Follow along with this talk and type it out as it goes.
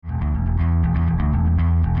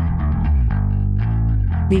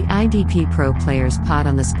The IDP Pro Players Pod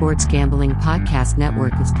on the Sports Gambling Podcast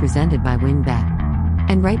Network is presented by WynnBET.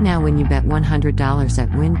 And right now when you bet $100 at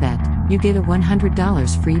WynnBET, you get a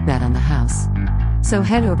 $100 free bet on the house. So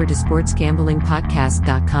head over to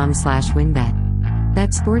sportsgamblingpodcast.com/WynnBET.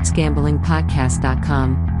 That's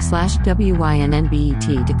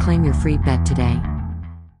sportsgamblingpodcast.com/WYNNBET to claim your free bet today.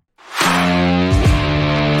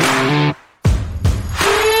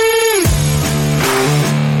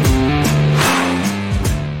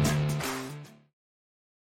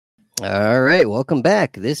 All right, welcome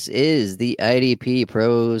back. This is the IDP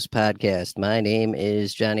Pros Podcast. My name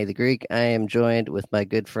is Johnny the Greek. I am joined with my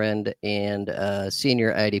good friend and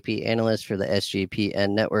senior IDP analyst for the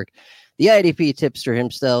SGPN network, the IDP tipster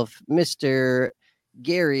himself, Mr.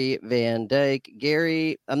 Gary Van Dyke.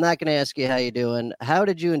 Gary, I'm not going to ask you how you're doing. How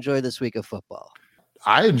did you enjoy this week of football?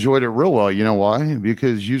 I enjoyed it real well. You know why?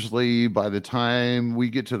 Because usually by the time we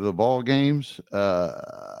get to the ball games,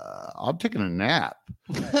 I'm taking a nap.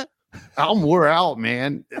 I'm wore out,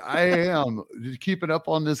 man. I am just keeping up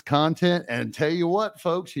on this content. And tell you what,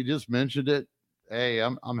 folks, you just mentioned it. Hey,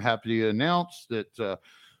 I'm happy to announce that a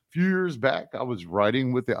few years back, I was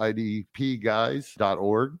writing with the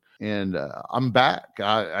IDPguys.org, and I'm back.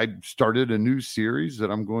 I started a new series that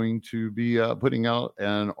I'm going to be putting out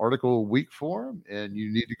an article a week for, and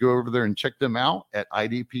you need to go over there and check them out at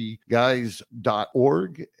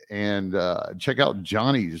IDPguys.org. And check out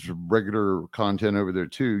Johnny's regular content over there,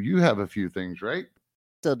 too. You have a few things, right?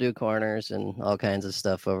 Still do corners and all kinds of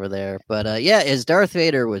stuff over there. But yeah, as Darth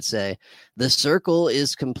Vader would say, the circle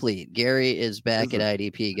is complete. Gary is back at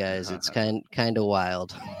IDP, guys. It's kind of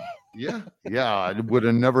wild. Yeah, I would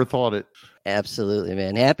have never thought it. Absolutely,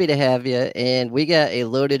 man. Happy to have you. And we got a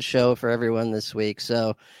loaded show for everyone this week.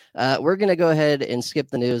 So we're going to go ahead and skip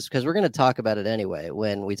the news because we're going to talk about it anyway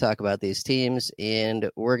when we talk about these teams. And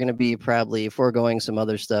we're going to be probably foregoing some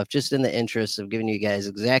other stuff just in the interest of giving you guys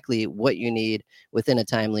exactly what you need within a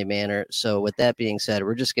timely manner. So with that being said,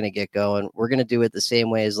 we're just going to get going. We're going to do it the same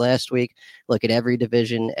way as last week. Look at every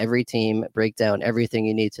division, every team, break down everything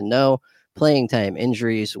you need to know. Playing time,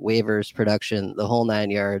 injuries, waivers, production, the whole 9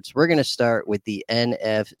 yards. We're going to start with the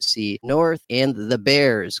NFC North and the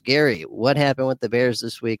Bears. Gary, what happened with the Bears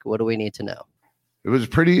this week? What do we need to know? It was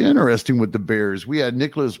pretty interesting with the Bears. We had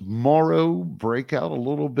Nicholas Morrow break out a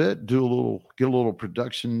little bit, get a little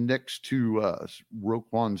production next to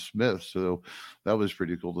Roquan Smith. So that was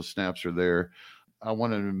pretty cool. The snaps are there. I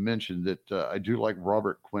wanted to mention that I do like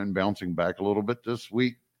Robert Quinn bouncing back a little bit this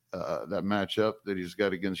week. That matchup that he's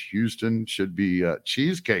got against Houston should be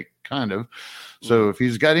cheesecake, kind of. So if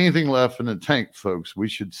he's got anything left in the tank, folks, we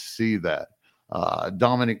should see that.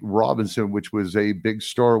 Dominic Robinson, which was a big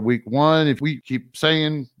star week one. If we keep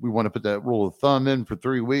saying we want to put that rule of thumb in for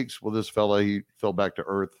 3 weeks, well, this fella, he fell back to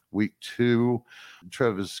earth week 2.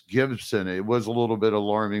 Travis Gibson, it was a little bit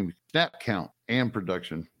alarming. Snap count and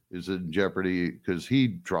production is in jeopardy because he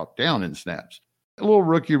dropped down in snaps. A little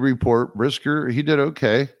rookie report. Brisker, he did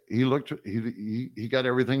okay. He got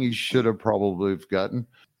everything he should have probably gotten.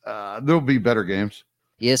 There'll be better games.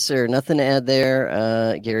 Yes, sir. Nothing to add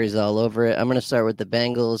there. Gary's all over it. I'm going to start with the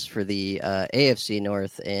Bengals for the AFC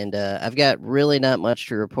North, and I've got really not much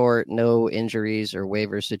to report. No injuries or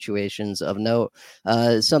waiver situations of note.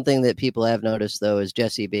 Something that people have noticed, though, is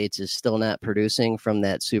Jesse Bates is still not producing from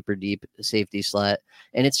that super deep safety slot,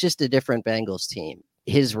 and it's just a different Bengals team.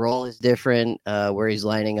 His role is different. Where he's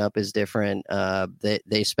lining up is different.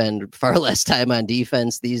 They spend far less time on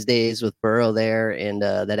defense these days with Burrow there and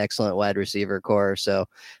that excellent wide receiver core. So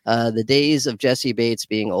the days of Jesse Bates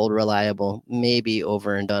being old reliable may be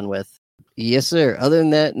over and done with. Yes, sir. Other than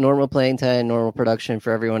that, normal playing time, normal production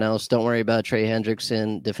for everyone else. Don't worry about Trey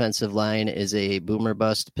Hendrickson. Defensive line is a boomer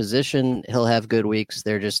bust position. He'll have good weeks.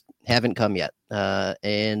 They just haven't come yet.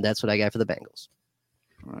 And that's what I got for the Bengals.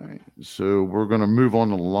 All right, so we're going to move on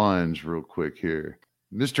to the lines real quick here.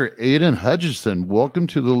 Mr. Aiden Hutchinson, welcome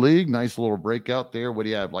to the league. Nice little breakout there. What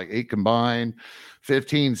do you have, like 8 combined,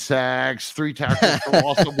 15 sacks, 3 tackles for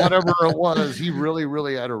loss, whatever it was. He really,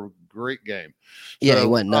 really had a great game. Yeah, he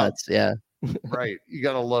went nuts, yeah. Right, you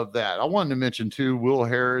got to love that. I wanted to mention, too, Will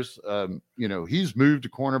Harris. He's moved to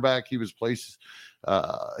cornerback. He was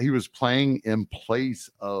playing in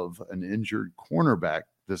place of an injured cornerback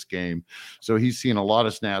this game. So he's seen a lot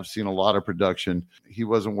of snaps, seen a lot of production. He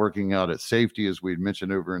wasn't working out at safety, as we had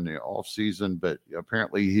mentioned over in the offseason, but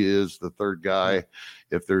apparently he is the third guy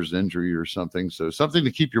if there's injury or something. So something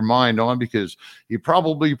to keep your mind on because he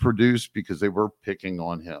probably produced because they were picking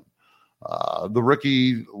on him. The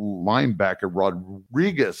rookie linebacker,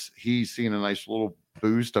 Rodriguez, he's seen a nice little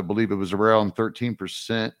boost. I believe it was around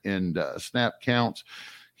 13% in snap counts.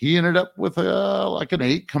 he ended up with like an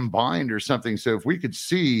 8 combined or something. So if we could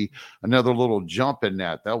see another little jump in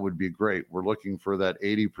that, that would be great. We're looking for that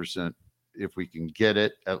 80%. If we can get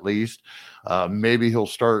it, at least maybe he'll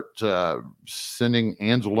start sending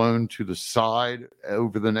Anzalone to the side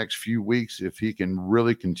over the next few weeks if he can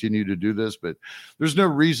really continue to do this. But there's no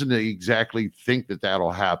reason to exactly think that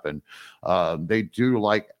that'll happen. They do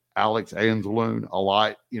like Alex Anzalone a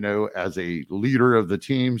lot, as a leader of the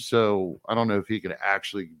team. So I don't know if he can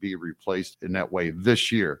actually be replaced in that way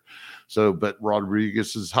this year. So, but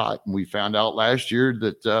Rodriguez is hot, and we found out last year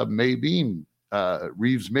that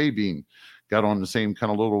Reeves Maybean got on the same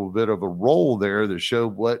kind of little bit of a roll there that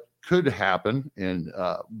showed what could happen. And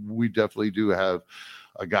we definitely do have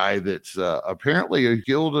a guy that's apparently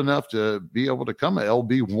skilled enough to be able to come a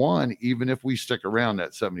LB1, even if we stick around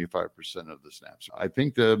that 75% of the snaps. I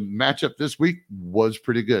think the matchup this week was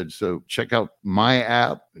pretty good. So check out my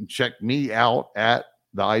app and check me out at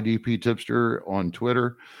the IDP Tipster on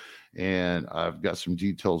Twitter. And I've got some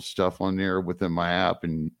detailed stuff on there within my app,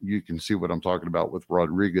 and you can see what I'm talking about with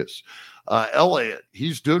Rodriguez. Elliott,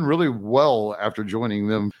 he's doing really well after joining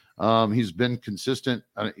them. He's been consistent.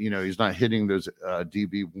 He's not hitting those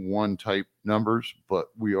DB1 type numbers, but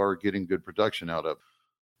we are getting good production out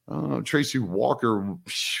of. Tracy Walker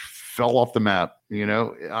fell off the map.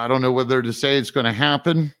 I don't know whether to say it's going to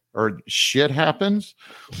happen or shit happens,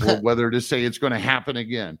 or whether to say it's going to happen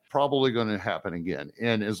again. Probably going to happen again.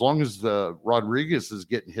 And as long as the Rodriguez is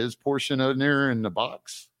getting his portion in there in the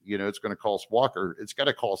box, it's going to cost Walker. It's got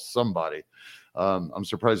to cost somebody. I'm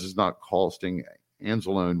surprised it's not costing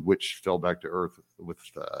Anzalone, which fell back to earth with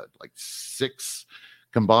like 6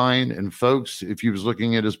 combined. And folks, if you was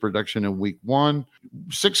looking at his production in week 1,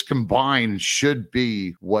 6 combined should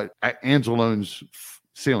be what Anzalone's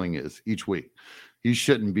ceiling is each week. He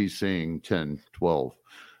shouldn't be seeing 10, 12.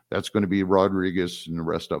 That's going to be Rodriguez and the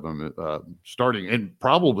rest of them starting, and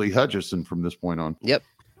probably Hutchinson from this point on. Yep.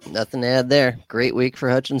 Nothing to add there. Great week for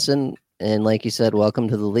Hutchinson. And like you said, welcome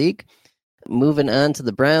to the league. Moving on to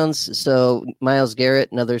the Browns. So Myles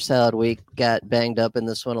Garrett, another solid week, got banged up in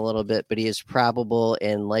this one a little bit, but he is probable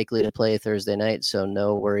and likely to play Thursday night. So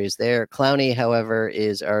no worries there. Clowney, however,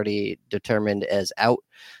 is already determined as out.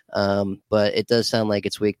 But it does sound like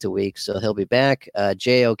it's week to week, so he'll be back.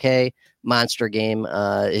 JOK, monster game.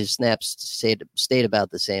 His snaps stayed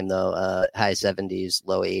about the same, though, high 70s,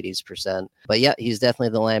 low 80s%. But yeah, he's definitely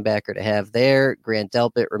the linebacker to have there. Grant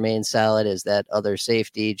Delpit remains solid as that other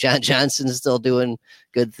safety. John Johnson's still doing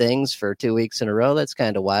good things for 2 weeks in a row. That's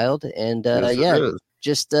kind of wild. And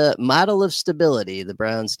just a model of stability, the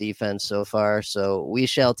Browns defense so far. So we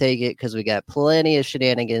shall take it because we got plenty of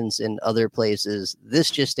shenanigans in other places. This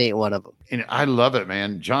just ain't one of them. And I love it,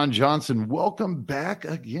 man. John Johnson, welcome back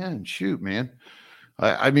again. Shoot, man.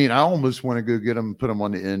 I mean, I almost want to go get him, put him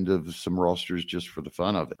on the end of some rosters just for the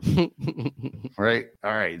fun of it. Right.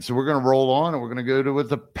 All right. So we're going to roll on and we're going to go with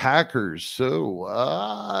the Packers. So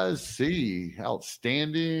let's see.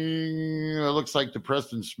 Outstanding. It looks like the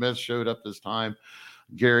Preston Smith showed up this time.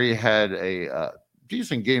 Gary had a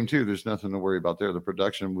decent game, too. There's nothing to worry about there. The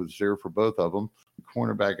production was there for both of them.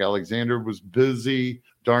 Cornerback Alexander was busy.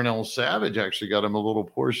 Darnell Savage actually got him a little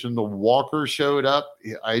portion. The Walker showed up.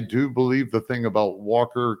 I do believe the thing about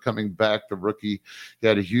Walker coming back, the rookie, he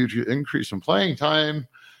had a huge increase in playing time.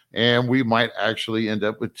 And we might actually end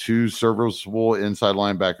up with 2 serviceable inside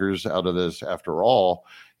linebackers out of this after all.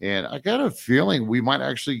 And I got a feeling we might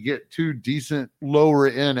actually get 2 decent lower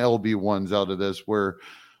end LB1s out of this, where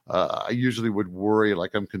I usually would worry,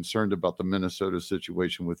 like I'm concerned about the Minnesota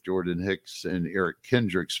situation with Jordan Hicks and Eric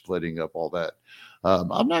Kendrick splitting up all that.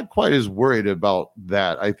 I'm not quite as worried about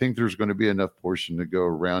that. I think there's going to be enough portion to go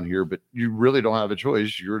around here, but you really don't have a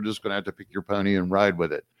choice. You're just going to have to pick your pony and ride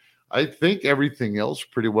with it. I think everything else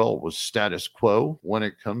pretty well was status quo when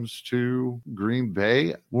it comes to Green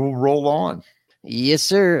Bay. We'll roll on. Yes,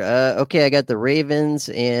 sir. Okay, I got the Ravens,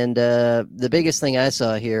 and the biggest thing I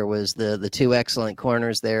saw here was the 2 excellent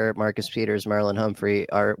corners there. Marcus Peters, Marlon Humphrey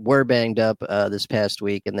were banged up this past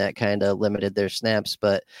week, and that kind of limited their snaps,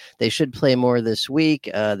 but they should play more this week.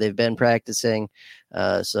 They've been practicing,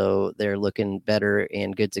 so they're looking better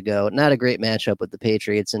and good to go. Not a great matchup with the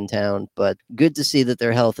Patriots in town, but good to see that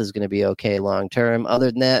their health is going to be okay long term. Other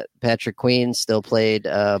than that, Patrick Queen still played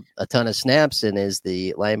a ton of snaps and is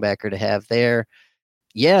the linebacker to have there.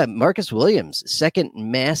 Yeah, Marcus Williams, second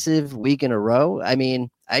massive week in a row. I mean,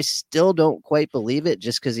 I still don't quite believe it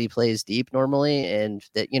just because he plays deep normally, and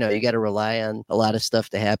that, you got to rely on a lot of stuff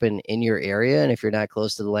to happen in your area. And if you're not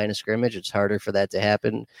close to the line of scrimmage, it's harder for that to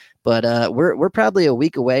happen. But we're probably a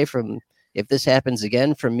week away from, if this happens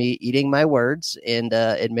again, from me eating my words and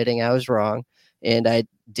admitting I was wrong And I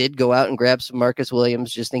did go out and grab some Marcus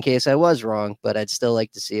Williams just in case I was wrong, but I'd still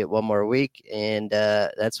like to see it one more week. And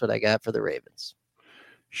that's what I got for the Ravens.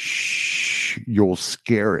 Shh, you'll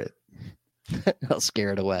scare it. I'll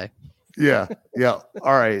scare it away. Yeah. All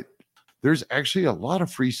right. There's actually a lot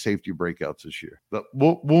of free safety breakouts this year, but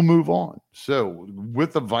we'll move on. So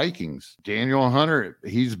with the Vikings, Daniel Hunter,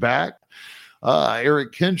 he's back.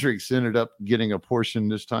 Eric Kendricks ended up getting a portion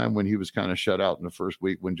this time when he was kind of shut out in the first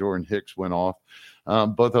week when Jordan Hicks went off.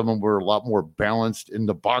 Both of them were a lot more balanced in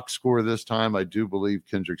the box score this time. I do believe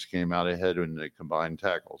Kendricks came out ahead in the combined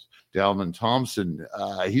tackles. Dalvin Thompson,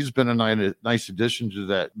 he's been a nice addition to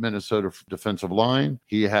that Minnesota defensive line.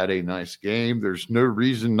 He had a nice game. There's no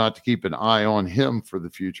reason not to keep an eye on him for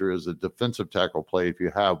the future as a defensive tackle play if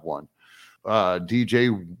you have one.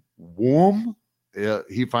 DJ Woom,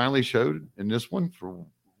 he finally showed in this one for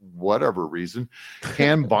whatever reason.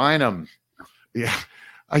 Cam Bynum, yeah,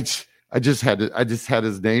 I just had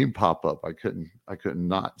his name pop up. I couldn't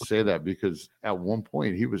not say that because at one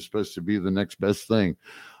point he was supposed to be the next best thing.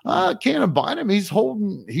 Cam Bynum, he's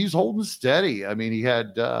holding steady. I mean, he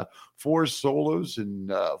had 4 solos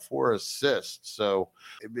and 4 assists, so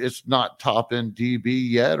it's not top end DB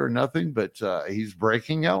yet or nothing, but he's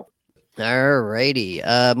breaking out. All righty.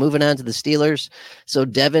 Moving on to the Steelers. So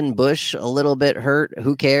Devin Bush, a little bit hurt.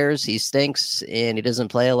 Who cares? He stinks and he doesn't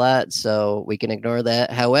play a lot, so we can ignore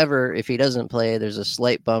that. However, if he doesn't play, there's a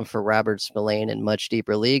slight bump for Robert Spillane in much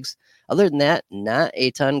deeper leagues. Other than that, not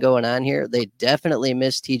a ton going on here. They definitely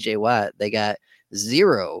missed TJ Watt. They got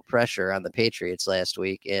 0 pressure on the Patriots last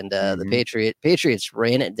week, and the Patriots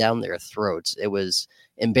ran it down their throats. It was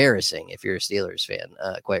embarrassing if you're a Steelers fan,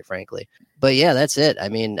 quite frankly. But yeah, that's it. I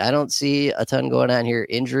mean, I don't see a ton going on here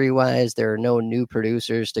injury-wise. There are no new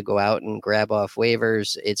producers to go out and grab off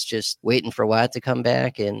waivers. It's just waiting for Watt to come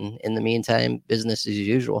back, and in the meantime, business as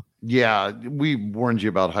usual. Yeah, we warned you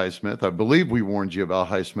about Highsmith. I believe we warned you about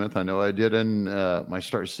Highsmith. I know I did in my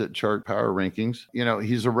start-sit chart power rankings. You know,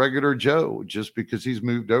 he's a regular Joe just because he's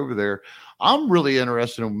moved over there. I'm really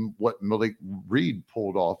interested in what Malik Reed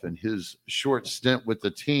pulled off in his short stint with the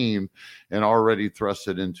team and already thrust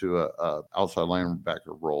it into a outside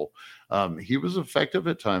linebacker role. He was effective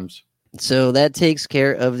at times. So that takes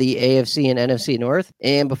care of the AFC and NFC North.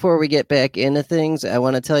 And before we get back into things, I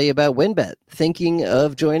want to tell you about WynnBET. Thinking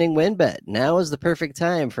of joining WynnBET? Now is the perfect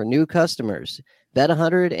time for new customers. Bet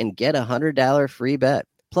 $100 and get $100 free bet.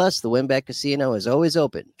 Plus, the WynnBET Casino is always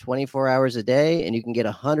open 24 hours a day, and you can get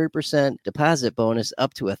a 100% deposit bonus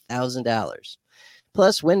up to $1,000.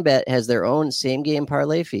 Plus, WynnBET has their own same-game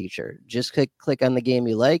parlay feature. Just click on the game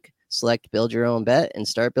you like, select build your own bet, and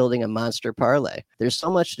start building a monster parlay. There's so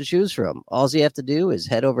much to choose from. All you have to do is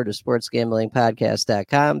head over to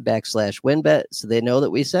sportsgamblingpodcast.com/WynnBET so they know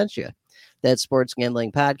that we sent you. That's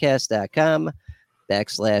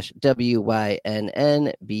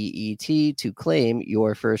sportsgamblingpodcast.com/WYNNBET to claim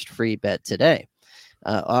your first free bet today.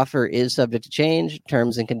 Offer is subject to change.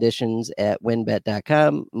 Terms and conditions at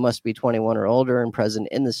wynnbet.com. Must be 21 or older and present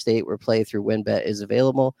in the state where play through WynnBET is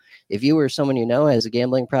available. If you or someone you know has a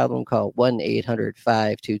gambling problem, call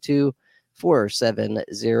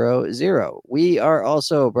 1-800-522-4700. We are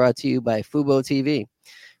also brought to you by Fubo TV.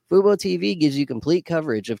 Fubo TV gives you complete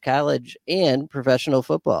coverage of college and professional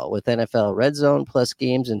football with NFL Red Zone plus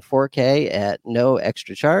games in 4K at no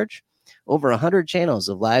extra charge. Over 100 channels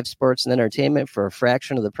of live sports and entertainment for a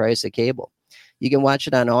fraction of the price of cable. You can watch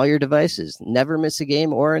it on all your devices, never miss a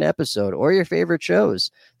game or an episode or your favorite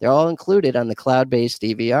shows. They're all included on the cloud-based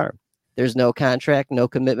DVR. There's no contract, no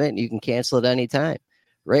commitment. You can cancel at any time.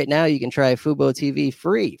 Right now, you can try Fubo TV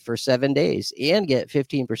free for 7 days and get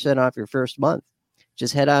 15% off your first month.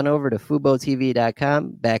 Just head on over to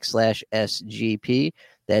FuboTV.com/SGP.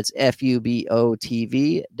 That's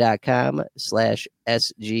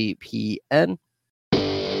FUBOTV.com/SGPN.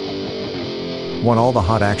 Want all the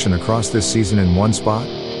hot action across this season in one spot?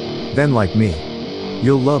 Then, like me,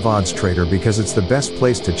 you'll love OddsTrader because it's the best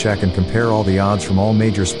place to check and compare all the odds from all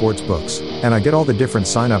major sports books, and I get all the different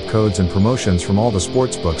sign-up codes and promotions from all the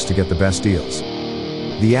sports books to get the best deals.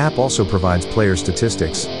 The app also provides player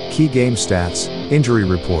statistics, key game stats, injury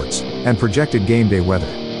reports, and projected game day weather,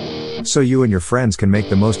 so you and your friends can make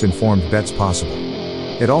the most informed bets possible.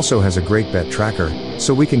 It also has a great bet tracker,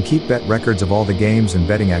 so we can keep bet records of all the games and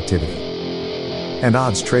betting activity. And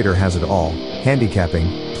OddsTrader has it all: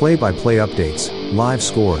 handicapping, play-by-play updates, live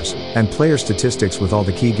scores, and player statistics with all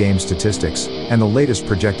the key game statistics, and the latest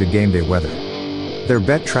projected game day weather. Their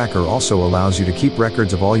bet tracker also allows you to keep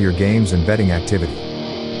records of all your games and betting activity.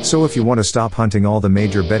 So if you want to stop hunting all the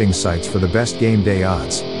major betting sites for the best game day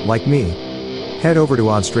odds, like me, head over to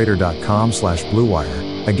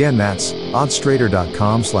oddstrader.com/bluewire Again, that's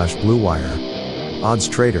oddstrader.com/bluewire.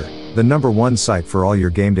 OddsTrader, the #1 site for all your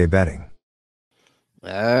game day betting.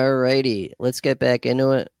 All righty, let's get back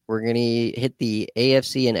into it. We're going to hit the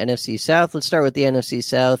AFC and NFC South. Let's start with the NFC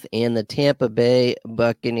South and the Tampa Bay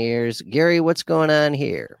Buccaneers. Gary, what's going on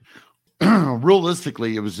here?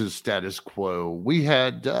 Realistically, it was his status quo. We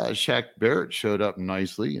had Shaq Barrett showed up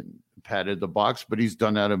nicely and patted the box, but he's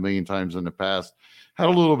done that a million times in the past. Had a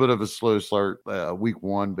little bit of a slow start week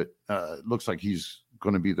one, but it looks like he's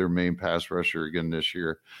going to be their main pass rusher again this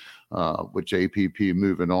year. With JPP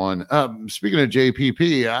moving on. Speaking of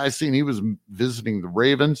JPP, I seen he was visiting the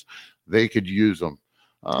Ravens. They could use him.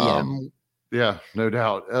 Yeah, no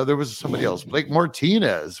doubt. There was somebody else. Blake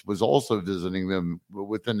Martinez was also visiting them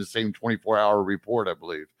within the same 24-hour report, I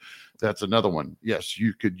believe. That's another one. Yes,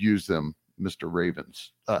 you could use them, Mr.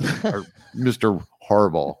 Ravens, or Mr.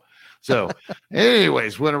 Harbaugh. So,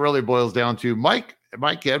 anyways, when it really boils down to Mike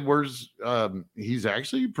Edwards, he's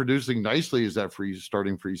actually producing nicely as that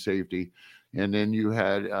starting free safety. And then you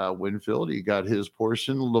had Winfield, he got his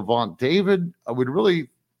portion. Levant David, I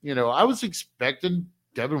was expecting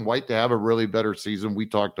Devin White to have a really better season. We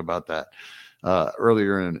talked about that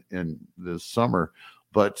earlier in the summer.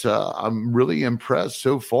 But I'm really impressed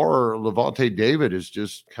so far. Levante David has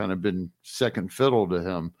just kind of been second fiddle to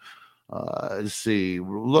him. Let's see,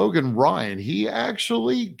 Logan Ryan, he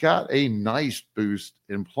actually got a nice boost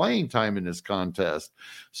in playing time in this contest.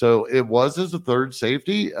 So it was as a third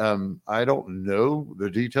safety. I don't know the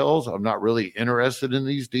details. I'm not really interested in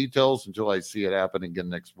these details until I see it happen again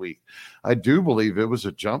next week. I do believe it was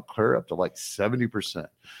a jump clear up to like 70%.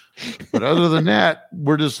 But other than that,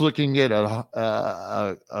 we're just looking at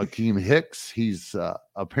Akeem Hicks. He's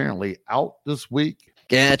apparently out this week.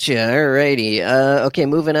 Gotcha. All righty. Okay,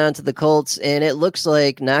 moving on to the Colts, and it looks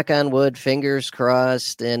like, knock on wood, fingers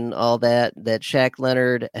crossed, and all that Shaq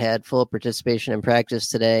Leonard had full participation in practice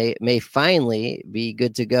today, may finally be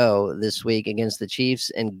good to go this week against the Chiefs,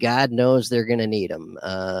 and God knows they're going to need him,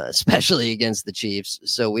 especially against the Chiefs.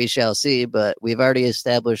 So we shall see, but we've already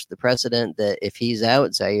established the precedent that if he's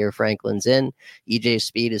out, Zaire Franklin's in. EJ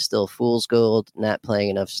Speed is still fool's gold, not playing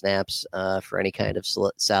enough snaps for any kind of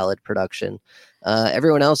solid production.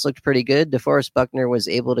 Everyone else looked pretty good. DeForest Buckner was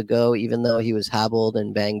able to go, even though he was hobbled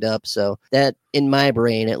and banged up. So that, in my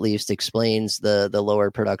brain at least, explains the lower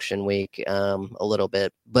production week a little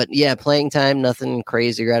bit. But yeah, playing time, nothing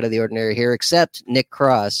crazy or out of the ordinary here, except Nick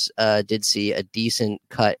Cross did see a decent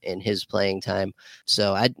cut in his playing time.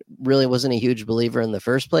 So I really wasn't a huge believer in the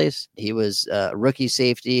first place. He was a rookie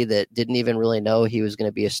safety that didn't even really know he was going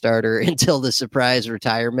to be a starter until the surprise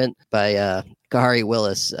retirement by Kahari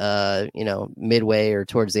Willis, midway or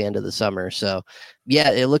towards the end of the summer. So,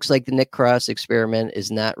 yeah, it looks like the Nick Cross experiment is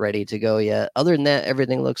not ready to go yet. Other than that,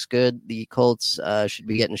 everything looks good. The Colts should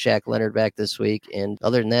be getting Shaq Leonard back this week. And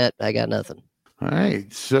other than that, I got nothing. All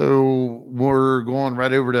right. So we're going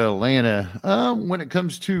right over to Atlanta. When it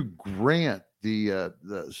comes to Grant, the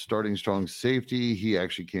starting strong safety, he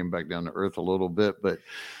actually came back down to earth a little bit, but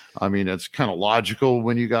I mean, it's kind of logical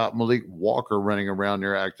when you got Malik Walker running around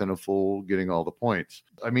there acting a fool, getting all the points.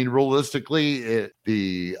 I mean, realistically,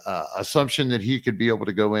 the assumption that he could be able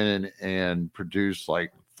to go in and produce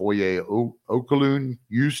like Foye Okaloon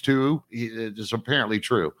used to is apparently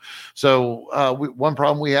true. So one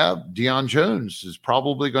problem we have, Deion Jones is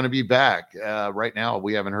probably going to be back. Right now,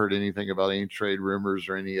 we haven't heard anything about any trade rumors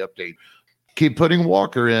or any update. Keep putting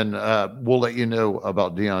Walker in. We'll let you know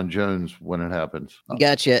about Deion Jones when it happens.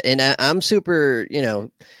 Gotcha. And I'm super,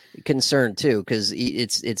 concerned too, because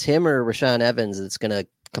it's him or Rashaan Evans that's going to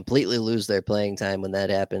completely lose their playing time when that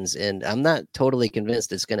happens. And I'm not totally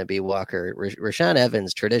convinced it's going to be Walker. Rashaan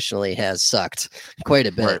Evans traditionally has sucked quite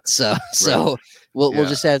a bit. Right. So we'll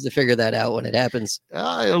just have to figure that out when it happens.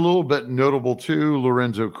 A little bit notable too.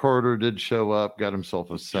 Lorenzo Carter did show up, got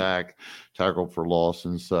himself a sack, tackled for loss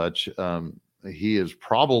and such. He is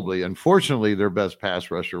probably, unfortunately, their best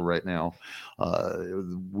pass rusher right now.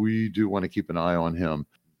 We do want to keep an eye on him.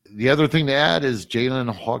 The other thing to add is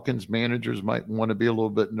Jalen Hawkins managers might want to be a little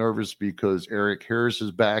bit nervous because Eric Harris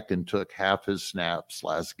is back and took half his snaps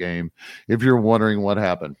last game. If you're wondering what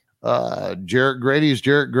happened, Jarrett Grady is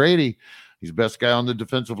Jarrett Grady. He's the best guy on the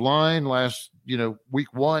defensive line.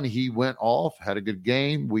 Week one, he went off, had a good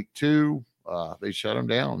game. Week two, they shut him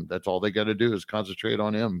down. That's all they got to do is concentrate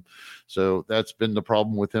on him. So that's been the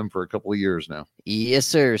problem with him for a couple of years now. Yes,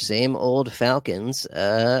 sir. Same old Falcons.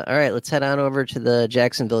 All right, let's head on over to the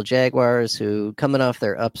Jacksonville Jaguars, who coming off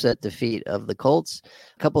their upset defeat of the Colts.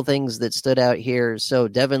 A couple things that stood out here. So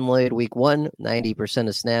Devin Lloyd, week one, 90%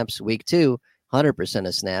 of snaps. Week two, 100%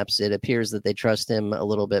 of snaps. It appears that they trust him a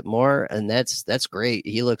little bit more, and that's great.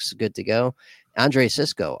 He looks good to go. Andre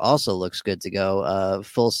Sisco also looks good to go.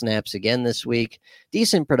 Full snaps again this week.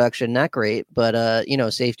 Decent production, not great, but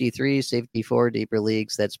safety 3, safety 4, deeper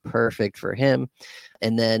leagues. That's perfect for him.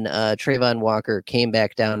 And then Trayvon Walker came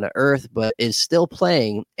back down to earth, but is still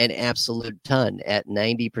playing an absolute ton at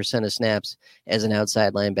 90% of snaps as an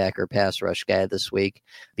outside linebacker pass rush guy this week.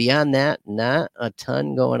 Beyond that, not a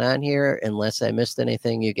ton going on here unless I missed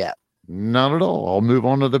anything you got. Not at all. I'll move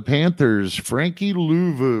on to the Panthers. Frankie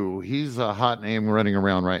Louvu. He's a hot name running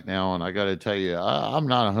around right now. And I got to tell you, I'm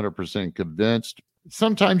not 100% convinced.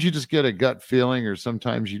 Sometimes you just get a gut feeling, or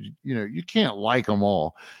sometimes you can't like them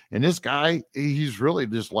all. And this guy, he's really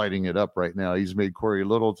just lighting it up right now. He's made Corey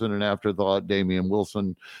Littleton an afterthought, Damian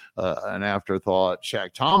Wilson an afterthought.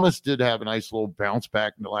 Shaq Thomas did have a nice little bounce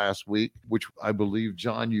back in the last week, which I believe,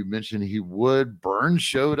 John, you mentioned he would. Burns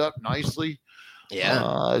showed up nicely.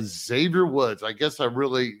 Yeah. Xavier Woods. I guess I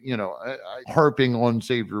really, I harping on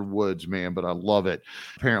Xavier Woods, man, but I love it.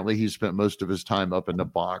 Apparently he spent most of his time up in the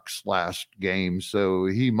box last game, so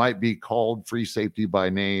he might be called free safety by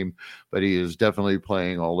name, but he is definitely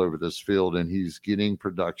playing all over this field and he's getting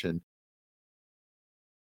production.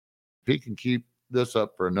 If he can keep this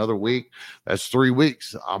up for another week, that's 3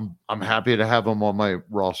 weeks. I'm happy to have him on my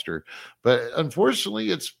roster, but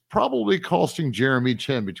unfortunately it's probably costing Jeremy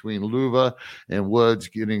Chin between Luva and Woods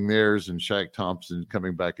getting theirs and Shaq Thompson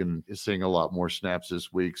coming back and seeing a lot more snaps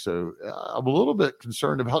this week. So I'm a little bit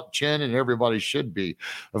concerned about Chin, and everybody should be.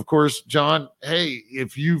 Of course, John, hey,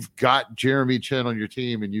 if you've got Jeremy Chin on your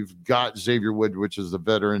team and you've got Xavier Wood, which is the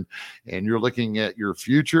veteran, and you're looking at your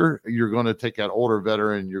future, you're going to take that older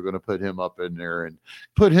veteran, you're going to put him up in there and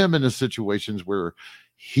put him in the situations where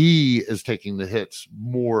he is taking the hits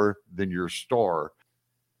more than your star.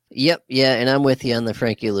 Yep. Yeah. And I'm with you on the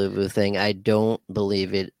Frankie Louvu thing. I don't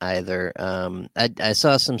believe it either. I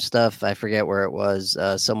saw some stuff. I forget where it was.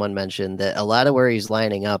 Someone mentioned that a lot of where he's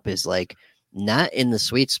lining up is like not in the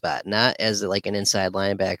sweet spot, not as like an inside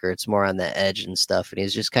linebacker. It's more on the edge and stuff. And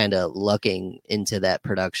he's just kind of looking into that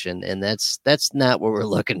production. And that's not what we're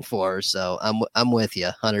looking for. So I'm with you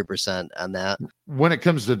 100% on that. When it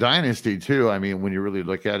comes to dynasty too, I mean, when you really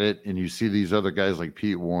look at it and you see these other guys like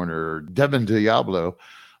Pete Warner or Devin Diablo,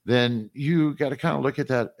 then you got to kind of look at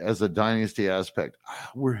that as a dynasty aspect.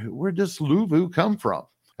 Where does Louvu come from?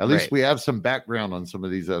 At least we have some background on some of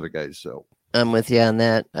these other guys. So I'm with you on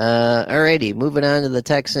that. Alrighty, moving on to the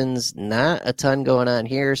Texans. Not a ton going on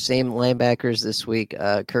here. Same linebackers this week,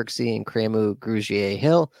 Kirksey and Kramu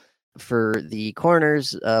Grugier-Hill. For the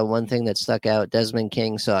corners, one thing that stuck out, Desmond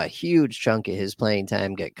King saw a huge chunk of his playing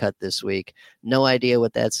time get cut this week. No idea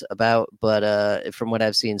what that's about, but from what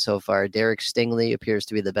I've seen so far, Derek Stingley appears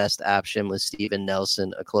to be the best option with Steven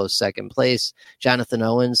Nelson a close second place. Jonathan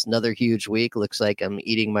Owens, another huge week. Looks like I'm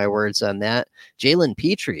eating my words on that. Jalen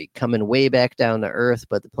Petrie coming way back down to earth,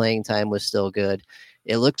 but the playing time was still good.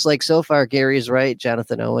 It looks like so far, Gary's right.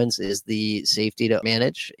 Jonathan Owens is the safety to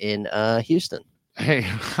manage in Houston. Hey,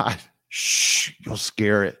 shh, you'll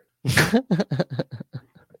scare it.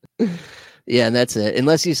 Yeah, and that's it.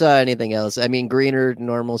 Unless you saw anything else. I mean, Greener,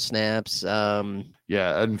 normal snaps. Yeah,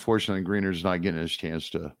 unfortunately, Greener's not getting his chance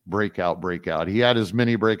to break out. He had his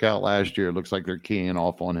mini breakout last year. It looks like they're keying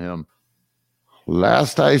off on him.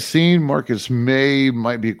 Last I seen, Marcus May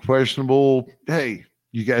might be questionable. Hey,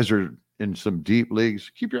 you guys are in some deep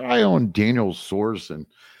leagues. Keep your eye on Daniel Sorensen.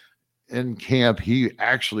 In camp, he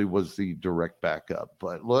actually was the direct backup.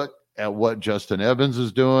 But look at what Justin Evans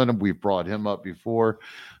is doing. We've brought him up before.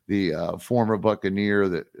 The former Buccaneer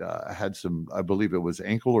that had some, I believe it was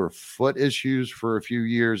ankle or foot issues for a few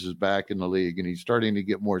years, is back in the league. And he's starting to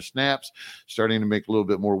get more snaps, starting to make a little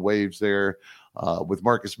bit more waves there. With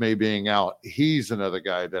Marcus May being out, he's another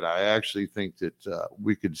guy that I actually think that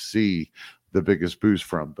we could see the biggest boost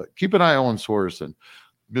from. But keep an eye on Sorensen.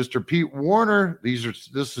 Mr. Pete Warner,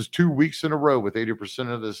 this is 2 weeks in a row with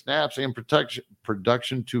 80% of the snaps and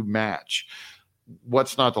production to match.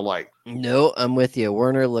 What's not to like? No, I'm with you.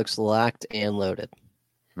 Warner looks locked and loaded.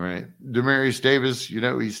 Right. Demarius Davis,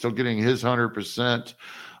 he's still getting his 100%.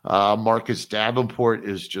 Marcus Davenport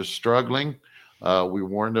is just struggling. We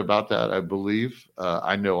warned about that, I believe.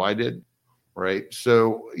 I know I did. Right.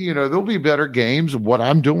 So, there'll be better games. What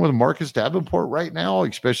I'm doing with Marcus Davenport right now,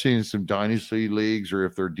 especially in some dynasty leagues or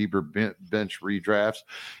if they're deeper bench redrafts,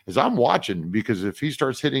 is I'm watching, because if he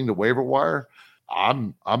starts hitting the waiver wire,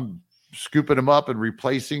 I'm scooping him up and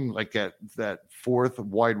replacing like that fourth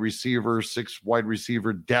wide receiver, sixth wide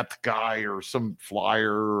receiver, depth guy, or some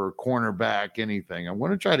flyer or cornerback, anything. I'm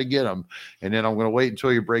going to try to get him, and then I'm going to wait until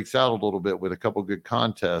he breaks out a little bit with a couple good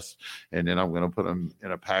contests, and then I'm going to put him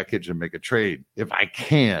in a package and make a trade if I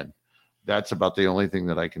can. That's about the only thing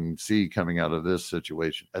that I can see coming out of this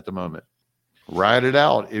situation at the moment. Ride it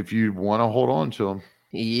out if you want to hold on to him.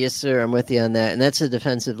 Yes, sir. I'm with you on that. And that's a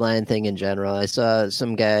defensive line thing in general. I saw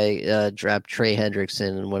some guy drop Trey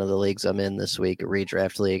Hendrickson in one of the leagues I'm in this week, a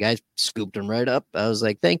redraft league. I scooped him right up. I was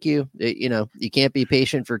like, thank you. You can't be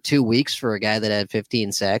patient for 2 weeks for a guy that had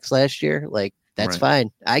 15 sacks last year. Like, that's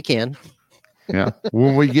fine. I can. Yeah.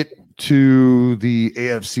 When we get to the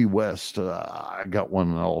AFC West, I got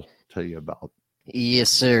one I'll tell you about. Yes,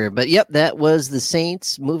 sir. But yep, that was the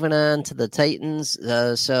Saints. Moving on to the Titans.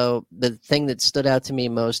 So the thing that stood out to me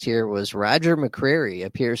most here was Roger McCreary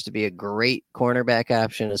appears to be a great cornerback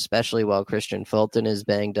option, especially while Christian Fulton is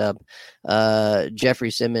banged up. Jeffrey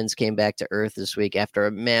Simmons came back to earth this week after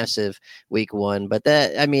a massive week 1. But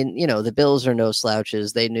the Bills are no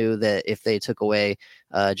slouches. They knew that if they took away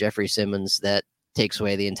Jeffrey Simmons, that takes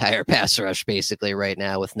away the entire pass rush basically right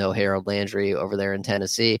now with no Harold Landry over there in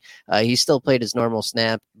Tennessee. He still played his normal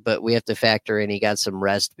snap, but we have to factor in he got some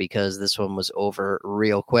rest because this one was over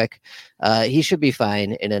real quick. He should be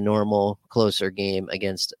fine in a normal, closer game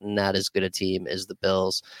against not as good a team as the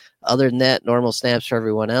Bills. Other than that, normal snaps for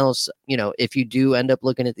everyone else. If you do end up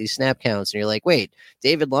looking at these snap counts and you're like, wait,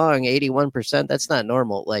 David Long, 81%, that's not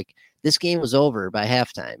normal. Like, this game was over by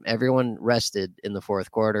halftime. Everyone rested in the fourth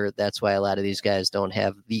quarter. That's why a lot of these guys don't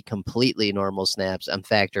have the completely normal snaps. I'm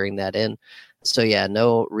factoring that in. So, yeah,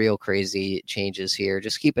 no real crazy changes here.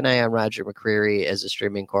 Just keep an eye on Roger McCreary as a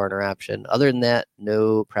streaming corner option. Other than that,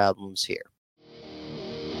 no problems here.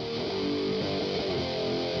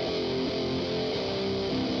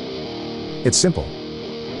 It's simple.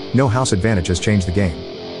 No House Advantage has changed the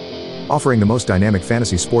game, offering the most dynamic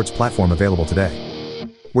fantasy sports platform available today,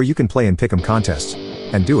 where you can play in pick'em contests,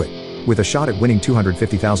 and do it with a shot at winning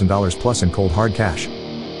 $250,000 plus in cold hard cash.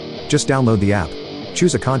 Just download the app,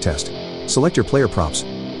 choose a contest, select your player props,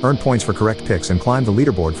 earn points for correct picks, and climb the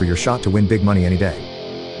leaderboard for your shot to win big money any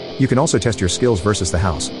day. You can also test your skills versus the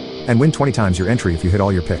house, and win 20 times your entry if you hit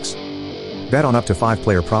all your picks. Bet on up to 5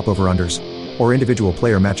 player prop over-unders, or individual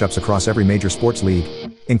player matchups across every major sports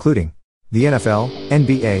league, including the NFL,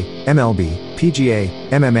 NBA, MLB, PGA,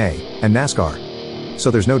 MMA, and NASCAR. So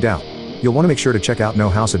there's no doubt, you'll want to make sure to check out No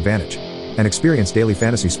House Advantage and experience daily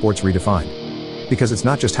fantasy sports redefined. Because it's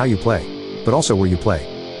not just how you play, but also where you play,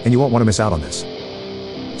 and you won't want to miss out on this.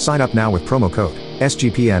 Sign up now with promo code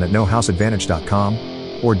SGPN at nohouseadvantage.com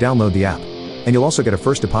or download the app, and you'll also get a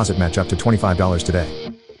first deposit match up to $25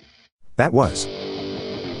 today. That was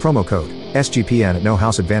promo code SGPN at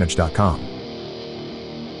nohouseadvantage.com.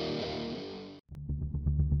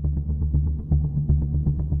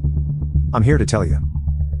 I'm here to tell you,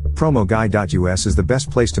 PromoGuy.us is the best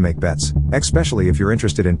place to make bets, especially if you're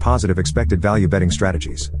interested in positive expected value betting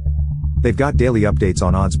strategies. They've got daily updates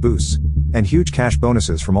on odds boosts, and huge cash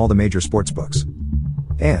bonuses from all the major sportsbooks.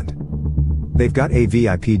 And they've got a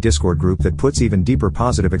VIP Discord group that puts even deeper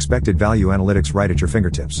positive expected value analytics right at your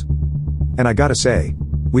fingertips. And I gotta say,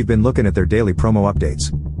 we've been looking at their daily promo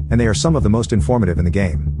updates, and they are some of the most informative in the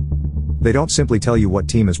game. They don't simply tell you what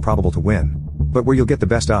team is probable to win, but where you'll get the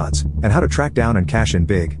best odds, and how to track down and cash in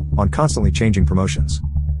big, on constantly changing promotions.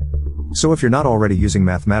 So if you're not already using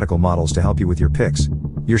mathematical models to help you with your picks,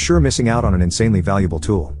 you're sure missing out on an insanely valuable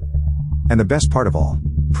tool. And the best part of all,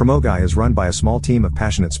 PromoGuy is run by a small team of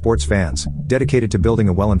passionate sports fans, dedicated to building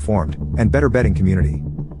a well-informed, and better betting community.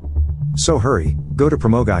 So hurry, go to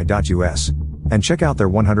PromoGuy.us, and check out their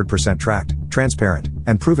 100% tracked, transparent,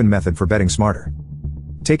 and proven method for betting smarter.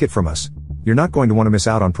 Take it from us, you're not going to want to miss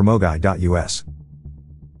out on PromoGuy.us.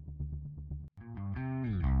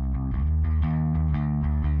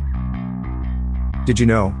 Did you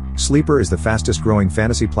know, Sleeper is the fastest growing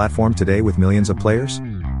fantasy platform today with millions of players?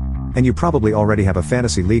 And you probably already have a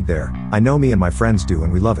fantasy league there. I know me and my friends do,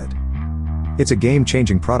 and we love it. It's a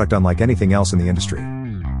game-changing product unlike anything else in the industry.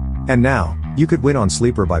 And now, you could win on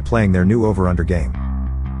Sleeper by playing their new over-under game.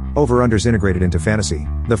 Over-under's integrated into fantasy,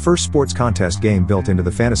 the first sports contest game built into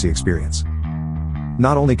the fantasy experience.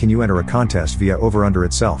 Not only can you enter a contest via over-under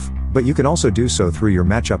itself, but you can also do so through your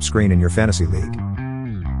matchup screen in your fantasy league.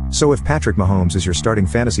 So if Patrick Mahomes is your starting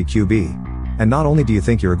fantasy QB, and not only do you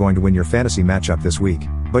think you're going to win your fantasy matchup this week,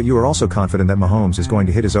 but you are also confident that Mahomes is going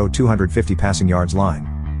to hit his 250 passing yards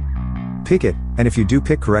line. Pick it, and if you do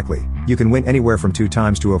pick correctly, you can win anywhere from 2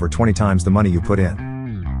 times to over 20 times the money you put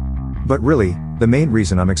in. But really, the main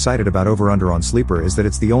reason I'm excited about Over Under on Sleeper is that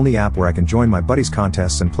it's the only app where I can join my buddies'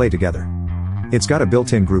 contests and play together. It's got a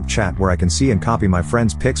built-in group chat where I can see and copy my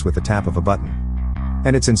friends' picks with the tap of a button.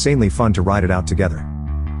 And it's insanely fun to ride it out together.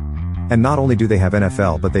 And not only do they have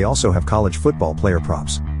NFL, but they also have college football player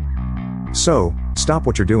props. So, stop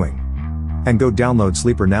what you're doing. And go download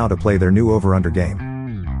Sleeper now to play their new over-under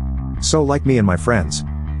game. So like me and my friends,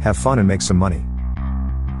 have fun and make some money.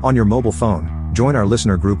 On your mobile phone, join our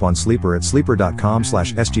listener group on Sleeper at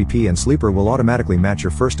sleeper.com/SGP, and Sleeper will automatically match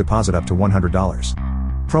your first deposit up to $100.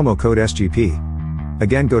 Promo code SGP.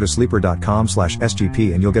 Again, go to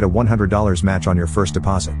sleeper.com/SGP and you'll get a $100 match on your first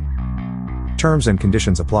deposit. Terms and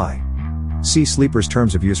conditions apply. See Sleeper's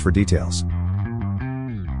terms of use for details.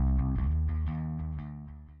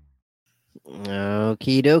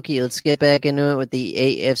 Okie dokie, let's get back into it with the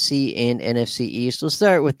AFC and NFC East. We'll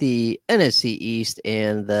start with the NFC East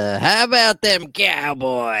and how about them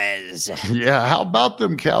Cowboys? Yeah, how about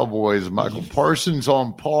them Cowboys? Michael Parsons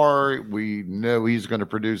on par. We know he's going to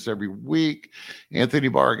produce every week. Anthony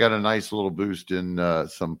Barr got a nice little boost in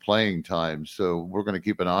some playing time, so we're going to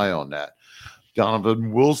keep an eye on that.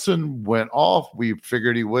 Donovan Wilson went off. We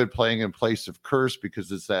figured he would, playing in place of Curse, because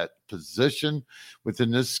it's that position within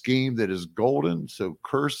this scheme that is golden. So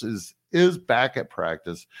Curse is back at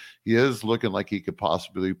practice. He is looking like he could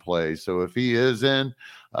possibly play. So if he is in,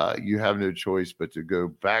 you have no choice but to go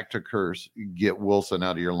back to Curse, get Wilson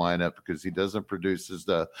out of your lineup, because he doesn't produce as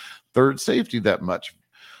the third safety that much.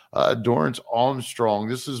 Dorrance Armstrong,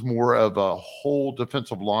 this is more of a whole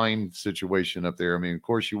defensive line situation up there. I mean, of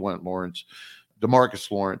course, you want DeMarcus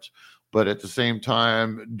Lawrence, but at the same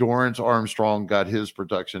time, Dorrance Armstrong got his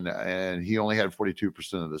production, and he only had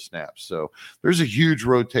 42% of the snaps. So there's a huge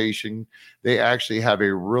rotation. They actually have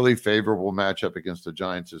a really favorable matchup against the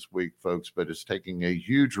Giants this week, folks, but it's taking a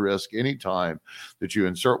huge risk anytime that you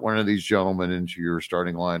insert one of these gentlemen into your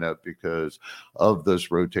starting lineup because of this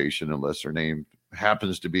rotation, unless their name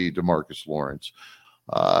happens to be DeMarcus Lawrence.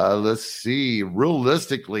 Let's see.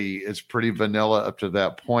 Realistically, it's pretty vanilla up to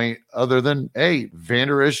that point, other than, hey,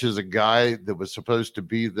 Vander Esch is a guy that was supposed to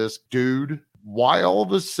be this dude. Why all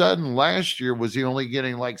of a sudden last year was he only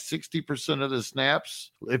getting like 60% of the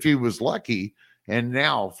snaps if he was lucky? And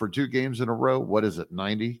now for 2 games in a row, what is it,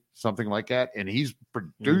 90, something like that? And he's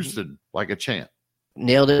producing like a champ.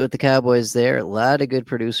 Nailed it with the Cowboys there. A lot of good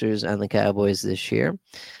producers on the Cowboys this year.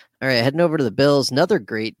 All right, heading over to the Bills. Another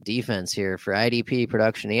great defense here for IDP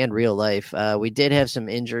production and real life. We did have some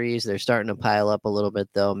injuries. They're starting to pile up a little bit,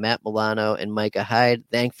 though. Matt Milano and Micah Hyde,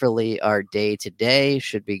 thankfully, are day to day.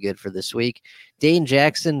 Should be good for this week. Dane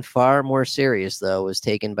Jackson, far more serious, though, was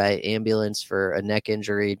taken by ambulance for a neck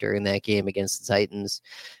injury during that game against the Titans.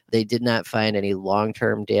 They did not find any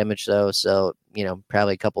long-term damage, though, so,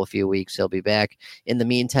 probably a few weeks he'll be back. In the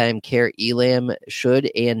meantime, Care Elam should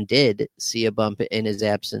and did see a bump in his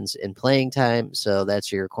absence in playing time, so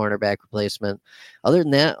that's your cornerback replacement. Other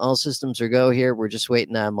than that, all systems are go here. We're just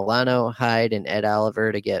waiting on Milano, Hyde, and Ed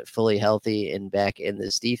Oliver to get fully healthy and back in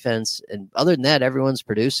this defense. And other than that, everyone's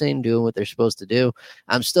producing, doing what they're supposed to do.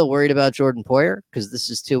 I'm still worried about Jordan Poyer, because this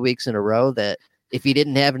is 2 weeks in a row that if he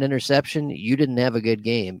didn't have an interception, you didn't have a good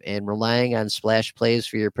game. And relying on splash plays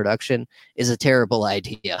for your production is a terrible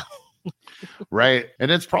idea. Right.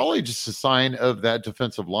 And it's probably just a sign of that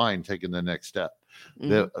defensive line taking the next step.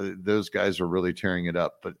 Those guys are really tearing it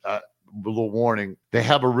up. But a little warning, they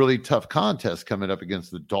have a really tough contest coming up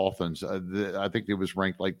against the Dolphins. I think they was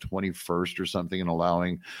ranked like 21st or something in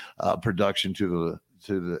allowing production to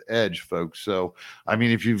the edge, folks. So, I mean,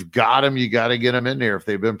 if you've got them, you got to get them in there if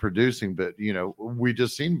they've been producing. But, we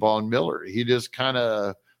just seen Von Miller. He just kind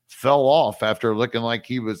of fell off after looking like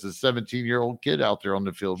he was a 17-year-old kid out there on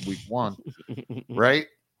the field week 1, right?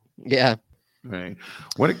 Yeah. Right.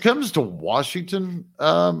 When it comes to Washington,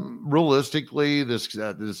 realistically, this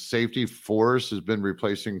safety force has been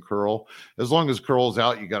replacing Curl. As long as Curl's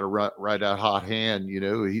out, you got to ride out hot hand.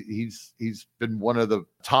 He's been one of the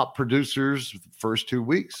top producers the first 2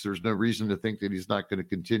 weeks. There's no reason to think that he's not going to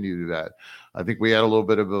continue that. I think we had a little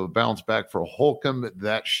bit of a bounce back for Holcomb.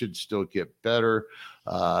 That should still get better.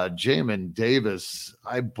 Jamin Davis,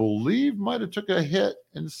 I believe, might have took a hit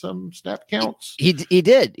in some snap counts. He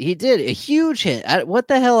did a huge hit. What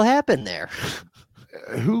the hell happened there?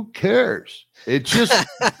 Who cares? It just,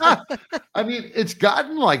 I mean, it's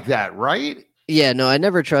gotten like that, right? Yeah, no, I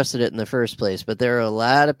never trusted it in the first place, but there are a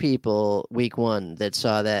lot of people week 1 that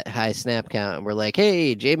saw that high snap count and were like,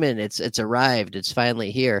 hey, Jamin, it's arrived. It's finally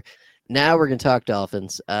here. Now we're going to talk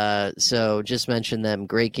Dolphins. So just mention them.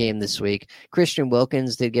 Great game this week. Christian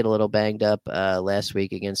Wilkins did get a little banged up last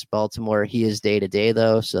week against Baltimore. He is day-to-day,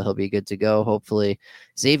 though, so he'll be good to go, hopefully.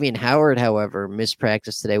 Xavier Howard, however, missed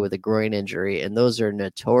practice today with a groin injury, and those are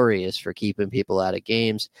notorious for keeping people out of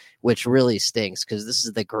games, which really stinks because this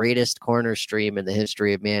is the greatest corner stream in the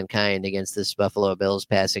history of mankind against this Buffalo Bills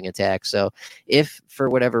passing attack. So if, for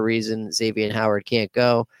whatever reason, Xavier Howard can't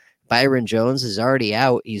go, Byron Jones is already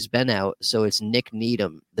out. He's been out. So it's Nick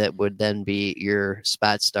Needham that would then be your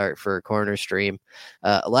spot start for a corner stream.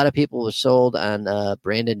 A lot of people were sold on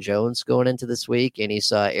Brandon Jones going into this week, and he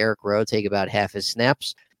saw Eric Rowe take about half his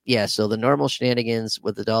snaps. Yeah, so the normal shenanigans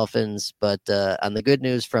with the Dolphins, but on the good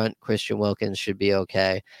news front, Christian Wilkins should be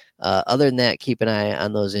okay. Other than that, keep an eye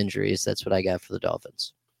on those injuries. That's what I got for the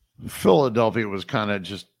Dolphins. Philadelphia was kind of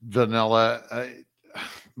just vanilla.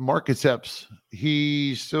 Marcus Epps,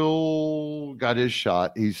 he still got his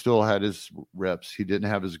shot. He still had his reps. He didn't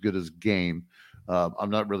have as good as game. I'm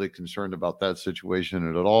not really concerned about that situation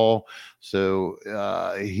at all. So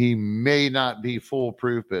he may not be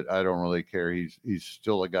foolproof, but I don't really care. He's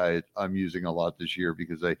still a guy I'm using a lot this year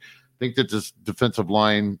because I think that this defensive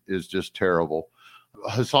line is just terrible.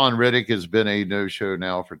 Hassan Reddick has been a no-show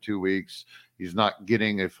now for 2 weeks. He's not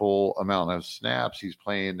getting a full amount of snaps. He's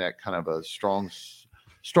playing that kind of a strong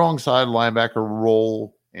side linebacker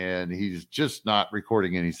role, and he's just not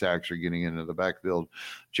recording any sacks or getting into the backfield.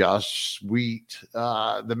 Josh Sweet,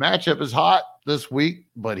 the matchup is hot this week,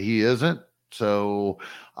 but he isn't. So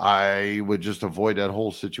I would just avoid that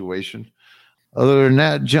whole situation. Other than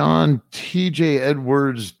that, John, TJ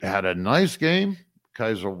Edwards had a nice game.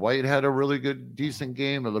 Kaiser White had a really decent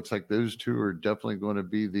game. It looks like those two are definitely going to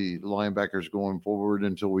be the linebackers going forward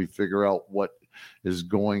until we figure out what is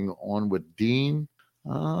going on with Dean.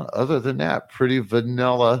 Other than that, pretty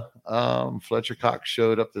vanilla. Fletcher Cox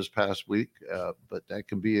showed up this past week, but that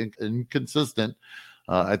can be inconsistent.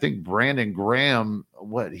 I think Brandon Graham,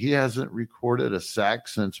 he hasn't recorded a sack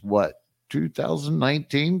since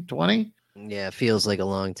 2019, 20? Yeah, it feels like a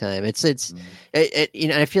long time. I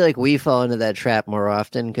feel like we fall into that trap more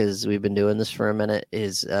often because we've been doing this for a minute.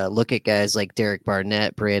 Is look at guys like Derek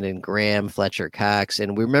Barnett, Brandon Graham, Fletcher Cox,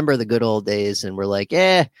 and we remember the good old days, and we're like,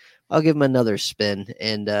 I'll give him another spin.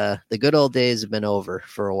 And the good old days have been over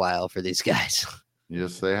for a while for these guys.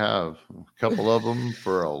 Yes, they have. A couple of them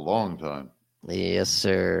for a long time. Yes,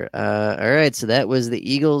 sir. All right. So that was the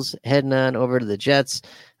Eagles heading on over to the Jets.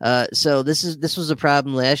 So this was a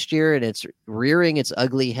problem last year, and it's rearing its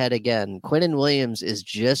ugly head again. Quinnen Williams is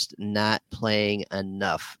just not playing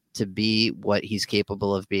enough to be what he's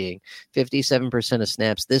capable of being. 57% of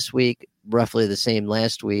snaps this week, roughly the same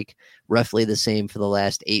last week, roughly the same for the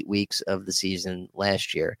last 8 weeks of the season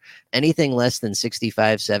last year. Anything less than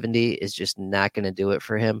 65, 70 is just not going to do it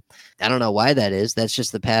for him. I don't know why that is. That's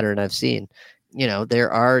just the pattern I've seen. You know,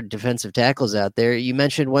 there are defensive tackles out there. You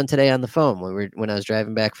mentioned one today on the phone when I was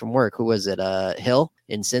driving back from work. Who was it? Hill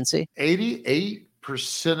in Cincy? 88%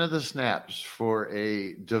 of the snaps for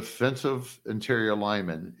a defensive interior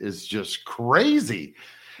lineman is just crazy.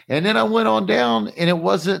 And then I went on down, and it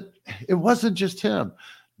wasn't just him.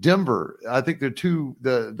 Denver, I think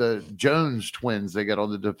the Jones twins they got on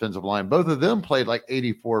the defensive line. Both of them played like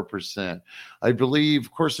 84%. I believe,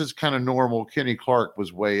 of course, it's kind of normal. Kenny Clark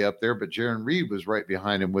was way up there, but Jaron Reed was right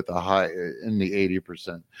behind him with a high in the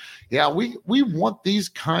 80%. Yeah, we want these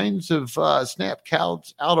kinds of snap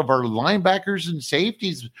counts out of our linebackers and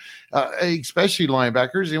safeties, especially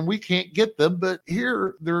linebackers, and we can't get them. But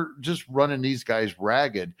here they're just running these guys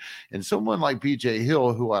ragged. And someone like BJ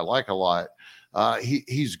Hill, who I like a lot,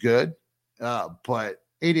 he's good, but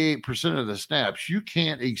 88% of the snaps, you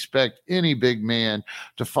can't expect any big man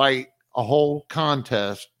to fight a whole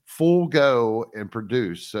contest full go and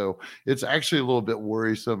produce. So it's actually a little bit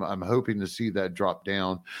worrisome. I'm hoping to see that drop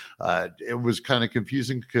down. It was kind of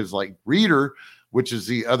confusing because like Reeder, which is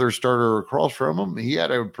the other starter across from him, he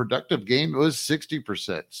had a productive game. It was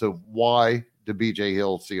 60%. So why did BJ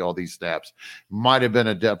Hill see all these snaps? Might have been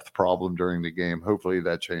a depth problem during the game. Hopefully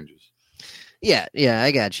that changes. Yeah,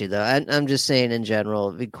 I got you though. I'm just saying in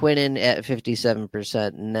general, Quinnen at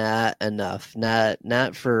 57%, not enough,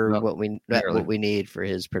 not for what we need for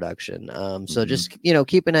his production. So just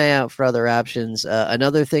keep an eye out for other options.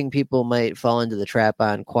 Another thing people might fall into the trap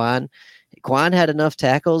on, Quan had enough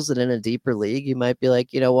tackles that in a deeper league, you might be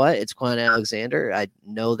like, you know what, it's Quan Alexander. I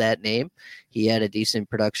know that name. He had a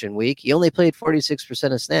decent production week. He only played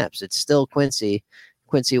 46% of snaps. It's still Quincy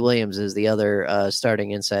Williams is the other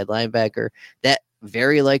starting inside linebacker. That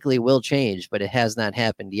very likely will change, but it has not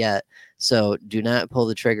happened yet. So do not pull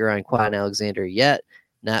the trigger on Quan Alexander yet.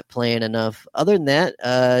 not playing enough. Other than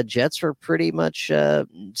that, Jets were pretty much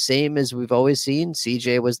same as we've always seen.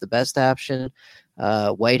 CJ was the best option.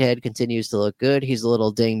 Whitehead continues to look good. He's a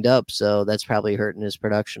little dinged up, so that's probably hurting his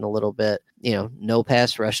production a little bit. No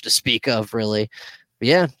pass rush to speak of, really. But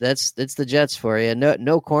yeah, that's the Jets for you.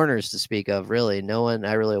 No corners to speak of, really. No one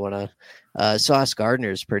I really want to. Sauce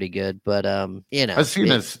Gardner's pretty good, but I seen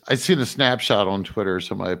a snapshot on Twitter.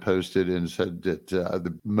 Somebody posted and said that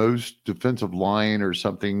the most defensive line or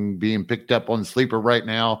something being picked up on Sleeper right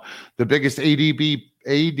now, the biggest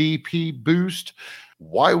ADP boost.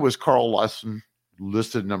 Why was Carl Lawson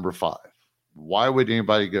listed number 5? Why would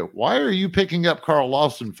anybody go? Why are you picking up Carl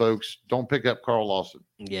Lawson, folks? Don't pick up Carl Lawson.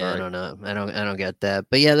 Yeah, right. I don't know. I don't get that.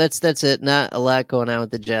 But yeah, that's it. Not a lot going on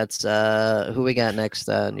with the Jets. Who we got next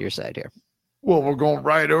on your side here? Well, we're going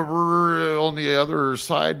right over on the other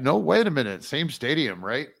side. No, wait a minute. Same stadium,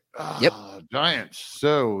 right? Yep. Giants.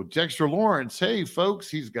 So Dexter Lawrence, hey, folks,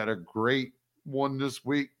 he's got a great one this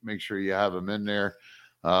week. Make sure you have him in there.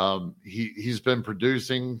 He's been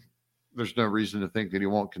producing. There's no reason to think that he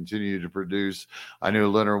won't continue to produce. I know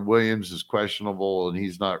Leonard Williams is questionable, and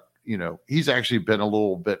he's not, he's actually been a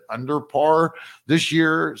little bit under par this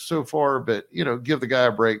year so far, but, give the guy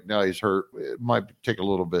a break. Now he's hurt. It might take a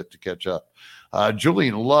little bit to catch up.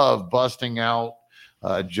 Julian Love busting out.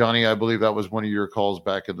 Johnny, I believe that was one of your calls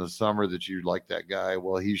back in the summer that you liked that guy.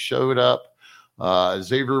 Well, he showed up.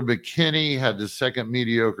 Xavier McKinney had the second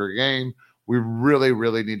mediocre game. We really,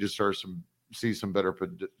 really need to see some better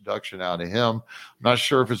production out of him. I'm not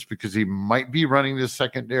sure if it's because he might be running this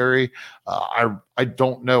secondary. I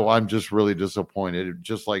don't know. I'm just really disappointed.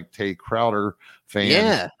 Just like Tay Crowder fans.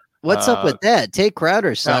 Yeah. What's up with that? Tay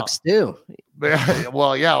Crowder sucks too.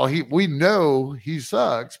 Well, yeah, we know he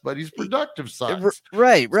sucks, but he's productive sucks.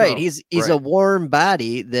 Right. So, he's a warm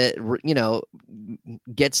body that,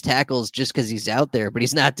 gets tackles just because he's out there, but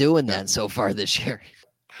he's not doing that so far this year.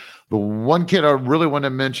 The one kid I really want to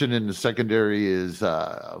mention in the secondary is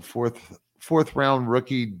fourth round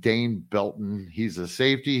rookie Dane Belton. He's a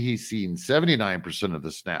safety. He's seen 79% of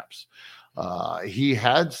the snaps. He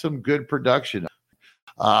had some good production.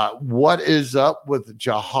 What is up with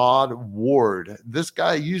Jihad Ward? This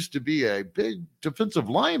guy used to be a big defensive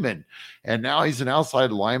lineman, and now he's an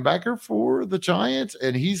outside linebacker for the Giants,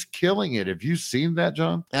 and he's killing it. Have you seen that,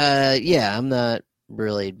 John? Yeah, I'm not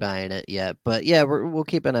really buying it yet, but yeah, we'll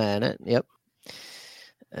keep an eye on it. Yep.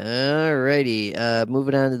 Alrighty,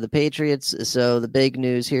 moving on to the Patriots. So the big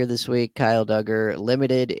news here this week: Kyle Duggar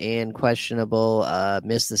limited and questionable.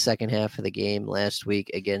 Missed the second half of the game last week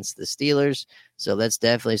against the Steelers. So that's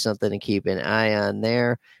definitely something to keep an eye on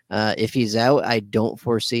there. If he's out, I don't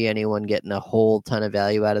foresee anyone getting a whole ton of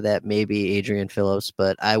value out of that. Maybe Adrian Phillips,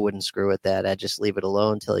 but I wouldn't screw with that. I'd just leave it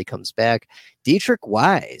alone until he comes back. Dietrich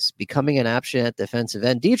Wise becoming an option at defensive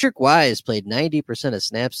end. Dietrich Wise played 90% of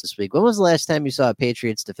snaps this week. When was the last time you saw a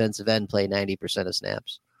Patriots defensive end play 90% of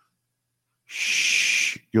snaps?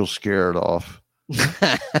 Shh, you'll scare it off.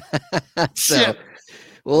 So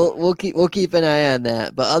we'll keep an eye on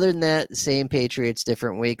that. But other than that, same Patriots,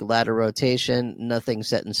 different week, a lot of rotation, nothing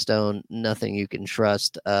set in stone, nothing you can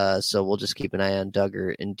trust. So we'll just keep an eye on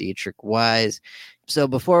Duggar and Dietrich Wise. So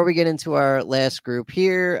before we get into our last group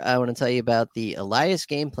here, I want to tell you about the Elias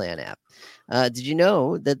Game Plan app. Did you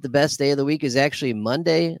know that the best day of the week is actually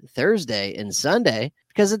Monday, Thursday, and Sunday?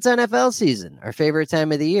 Because it's NFL season, our favorite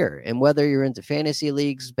time of the year. And whether you're into fantasy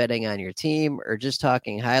leagues, betting on your team, or just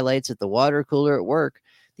talking highlights at the water cooler at work,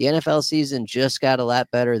 the NFL season just got a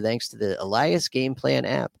lot better thanks to the Elias Game Plan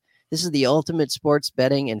app. This is the ultimate sports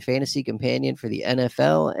betting and fantasy companion for the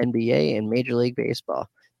NFL, NBA, and Major League Baseball.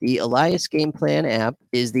 The Elias Game Plan app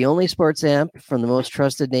is the only sports app from the most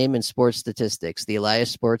trusted name in sports statistics, the Elias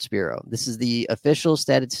Sports Bureau. This is the official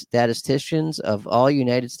statisticians of all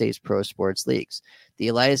United States pro sports leagues. The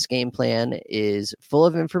Elias Game Plan is full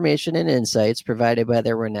of information and insights provided by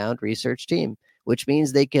their renowned research team, which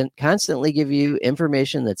means they can constantly give you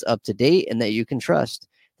information that's up to date and that you can trust.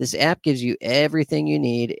 This app gives you everything you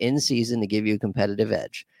need in season to give you a competitive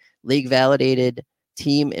edge. League validated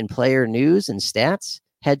team and player news and stats,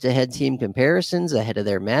 head-to-head team comparisons ahead of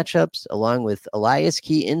their matchups, along with Elias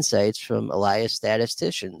key insights from Elias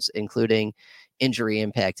statisticians, including injury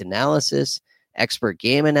impact analysis, expert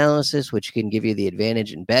game analysis, which can give you the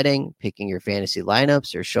advantage in betting, picking your fantasy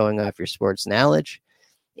lineups, or showing off your sports knowledge.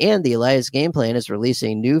 And the Elias Game Plan is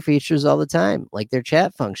releasing new features all the time, like their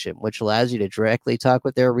chat function, which allows you to directly talk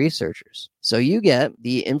with their researchers. So you get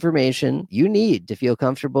the information you need to feel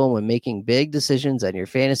comfortable when making big decisions on your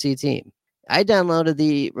fantasy team. I downloaded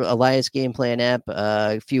the Elias Game Plan app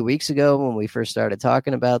a few weeks ago when we first started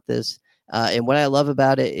talking about this. And what I love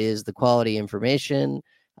about it is the quality information.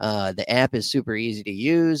 The app is super easy to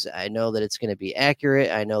use. I know that it's going to be accurate.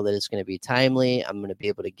 I know that it's going to be timely. I'm going to be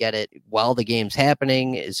able to get it while the game's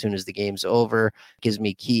happening, as soon as the game's over. It gives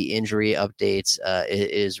me key injury updates.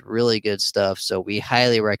 It is really good stuff. So we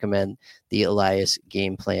highly recommend the Elias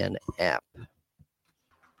Game Plan app.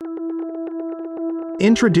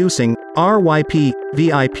 Introducing RYP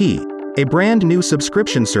VIP, a brand new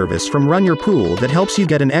subscription service from Run Your Pool that helps you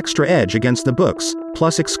get an extra edge against the books,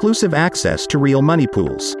 plus exclusive access to real money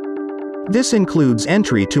pools. This includes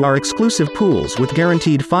entry to our exclusive pools with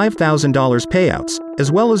guaranteed $5,000 payouts,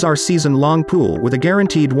 as well as our season-long pool with a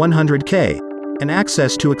guaranteed $100K, and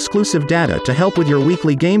access to exclusive data to help with your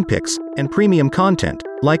weekly game picks, and premium content,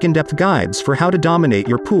 like in-depth guides for how to dominate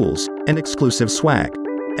your pools, and exclusive swag.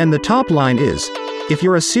 And the top line is, if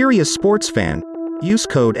you're a serious sports fan, use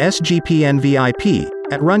code SGPN VIP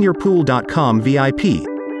at runyourpool.com VIP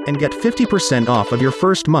and get 50% off of your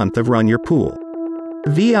first month of Run Your Pool.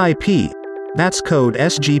 VIP, that's code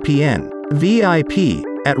SGPN VIP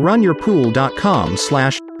at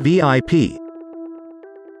runyourpool.com/VIP.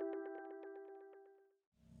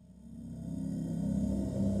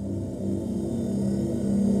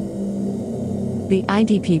 The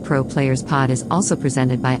IDP Pro Players Pod is also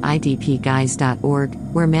presented by IDPguys.org,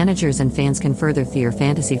 where managers and fans can further their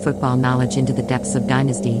fantasy football knowledge into the depths of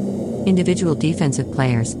Dynasty, individual defensive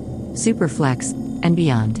players, Superflex, and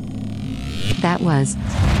beyond. That was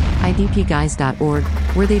IDPguys.org,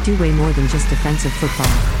 where they do way more than just defensive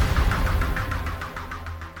football.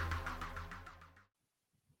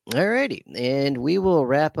 Alrighty, and we will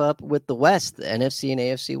wrap up with the West, the NFC and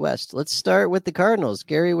AFC West. Let's start with the Cardinals.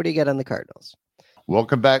 Gary, what do you got on the Cardinals?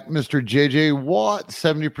 Welcome back, Mr. J.J. Watt.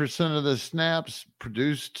 70% of the snaps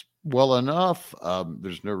produced well enough.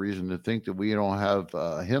 There's no reason to think that we don't have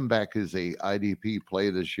him back as a IDP play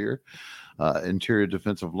this year. Interior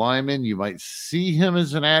defensive lineman. You might see him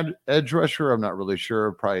as an edge rusher. I'm not really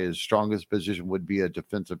sure. Probably his strongest position would be a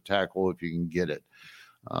defensive tackle if you can get it.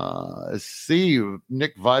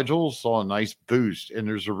 Nick Vigil saw a nice boost, and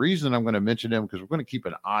there's a reason I'm going to mention him, because we're going to keep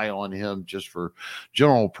an eye on him just for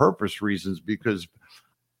general purpose reasons, because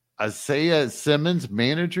Isaiah Simmons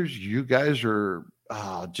managers, you guys are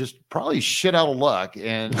just probably shit out of luck.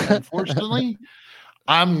 And unfortunately,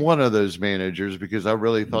 I'm one of those managers, because I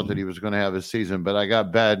really thought that he was going to have a season, but I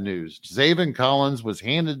got bad news. Zaven Collins was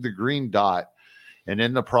handed the green dot. And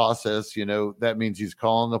in the process, that means he's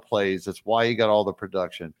calling the plays. That's why he got all the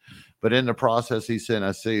production. But in the process, he sent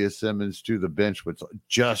Isaiah Simmons to the bench with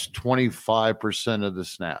just 25% of the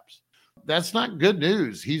snaps. That's not good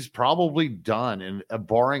news. He's probably done, and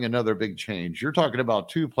barring another big change. You're talking about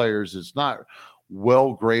two players. It's not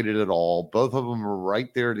well graded at all. Both of them are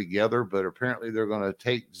right there together, but apparently they're going to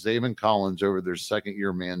take Zaven Collins over their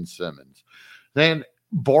second-year man Simmons. Then,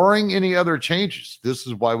 barring any other changes, this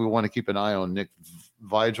is why we want to keep an eye on Nick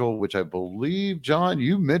Vigil, which I believe, John,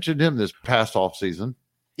 you mentioned him this past offseason.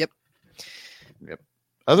 Yep.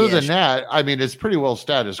 Other than that, I mean, it's pretty well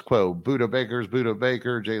status quo. Buda Baker's Buda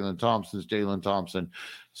Baker, Jalen Thompson's Jalen Thompson,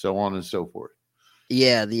 so on and so forth.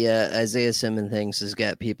 Yeah, the Isaiah Simmons things has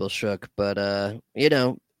got people shook, but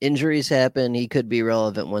injuries happen. He could be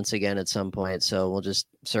relevant once again at some point, so we'll just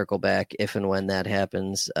circle back if and when that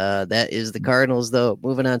happens. That is the Cardinals, though.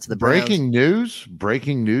 Moving on to the Browns.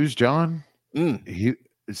 Breaking news, John.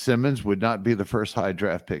 Simmons would not be the first high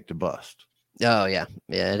draft pick to bust. Oh, yeah,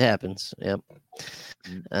 it happens. Yep.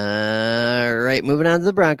 Right, moving on to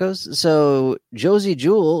the Broncos. So Josie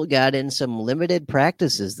Jewell got in some limited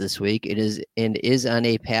practices this week. It is on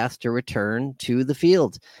a path to return to the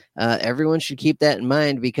field. Everyone should keep that in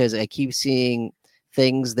mind, because I keep seeing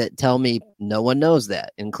things that tell me no one knows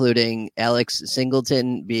that, including Alex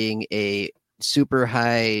Singleton being a super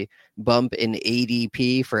high bump in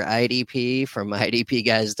ADP for IDP from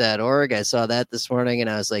IDPguys.org. I saw that this morning, and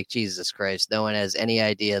I was like, Jesus Christ, no one has any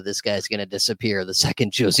idea this guy's going to disappear the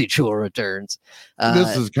second Josie Jewell returns.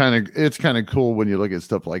 This is kind of cool when you look at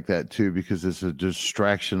stuff like that too, because it's a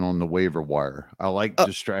distraction on the waiver wire. I like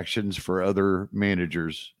distractions for other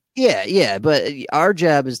managers. Yeah, but our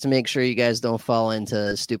job is to make sure you guys don't fall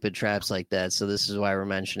into stupid traps like that. So this is why we're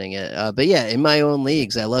mentioning it. But yeah, in my own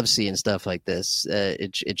leagues, I love seeing stuff like this.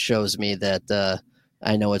 It shows me that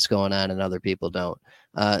I know what's going on and other people don't.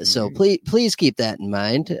 So please keep that in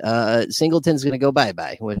mind. Singleton's going to go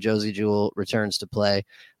bye-bye when Josie Jewell returns to play.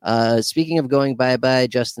 Speaking of going bye-bye,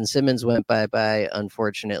 Justin Simmons went bye-bye,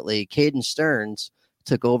 unfortunately. Caden Stearns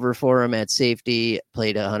took over for him at safety,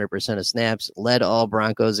 played 100% of snaps, led all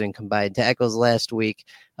Broncos in combined tackles last week,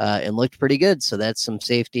 and looked pretty good. So that's some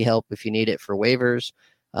safety help if you need it for waivers.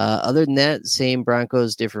 Other than that, same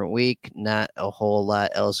Broncos, different week. Not a whole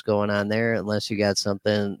lot else going on there, unless you got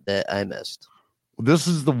something that I missed. This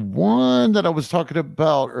is the one that I was talking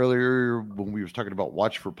about earlier when we was talking about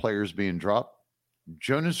watch for players being dropped.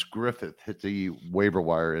 Jonas Griffith hit the waiver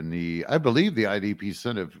wire in I believe the IDP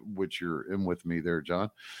Senate, which you're in with me there,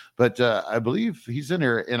 John. But I believe he's in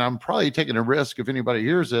there, and I'm probably taking a risk if anybody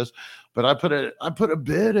hears this. But I put a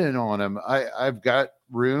bid in on him. I've got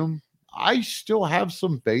room. I still have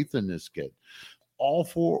some faith in this kid.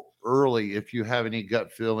 Awful early if you have any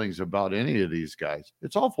gut feelings about any of these guys.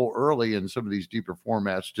 It's awful early in some of these deeper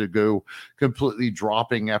formats to go completely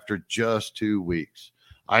dropping after just 2 weeks.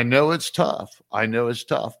 I know it's tough.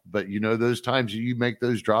 But you know, those times you make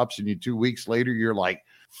those drops and 2 weeks later, you're like,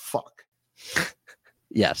 fuck.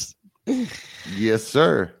 Yes. Yes,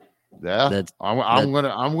 sir. Yeah. I'm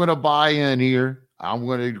gonna buy in here. I'm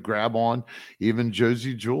going to grab on even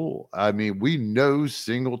Josie Jewell. I mean, we know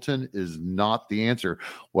Singleton is not the answer.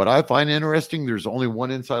 What I find interesting, there's only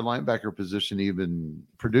one inside linebacker position even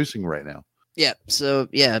producing right now. Yeah. So,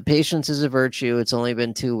 yeah, patience is a virtue. It's only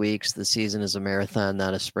been 2 weeks. The season is a marathon,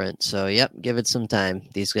 not a sprint. So, yep, give it some time.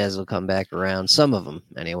 These guys will come back around. Some of them,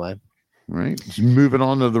 anyway. Right. Moving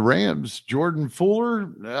on to the Rams. Jordan Fuller,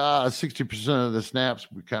 60% of the snaps.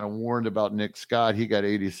 We kind of warned about Nick Scott. He got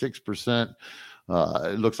 86%.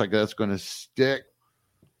 It looks like that's going to stick.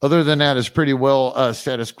 Other than that, it's pretty well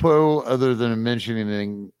status quo, other than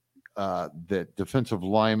mentioning that defensive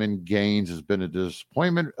lineman Gaines has been a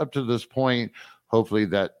disappointment up to this point. Hopefully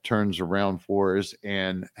that turns around for us.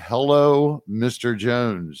 And hello, Mr.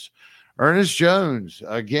 Jones. Ernest Jones,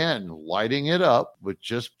 again, lighting it up with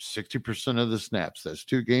just 60% of the snaps. That's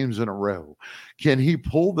 2 games in a row. Can he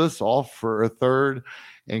pull this off for a third?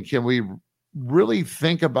 And can we really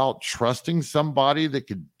think about trusting somebody that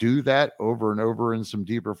could do that over and over in some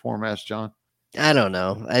deeper formats, John? I don't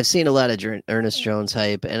know. I've seen a lot of Ernest Jones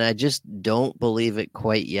hype, and I just don't believe it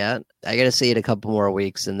quite yet. I got to see it a couple more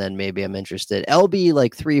weeks, and then maybe I'm interested. LB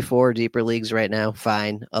like 3-4 deeper leagues right now.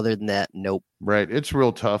 Fine. Other than that, nope. Right. It's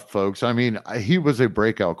real tough, folks. I mean, he was a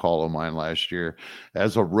breakout call of mine last year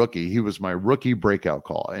as a rookie. He was my rookie breakout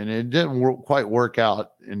call, and it didn't quite work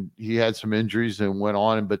out, and he had some injuries and went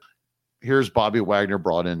on, but here's Bobby Wagner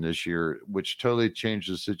brought in this year, which totally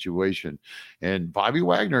changed the situation. And Bobby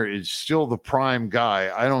Wagner is still the prime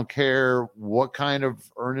guy. I don't care what kind of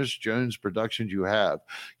Ernest Jones production you have.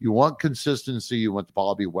 You want consistency. You want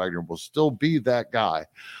Bobby Wagner will still be that guy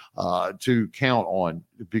to count on,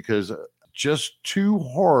 because just too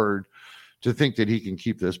hard to think that he can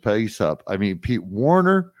keep this pace up. I mean, Pete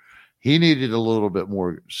Warner, he needed a little bit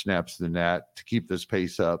more snaps than that to keep this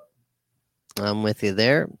pace up. I'm with you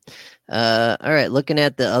there. All right, looking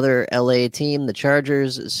at the other LA team, the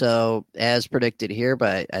Chargers. So, as predicted here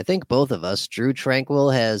by, I think, both of us, Drew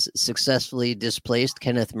Tranquill has successfully displaced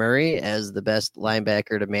Kenneth Murray as the best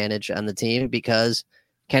linebacker to manage on the team, because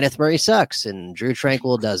Kenneth Murray sucks and Drew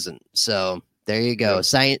Tranquill doesn't. So, there you go.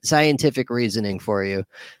 Scientific reasoning for you.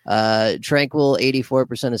 Tranquill,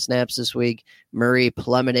 84% of snaps this week. Murray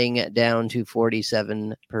plummeting down to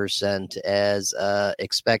 47% as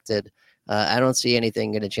expected. I don't see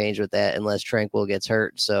anything going to change with that unless Tranquill gets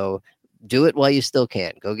hurt. So do it while you still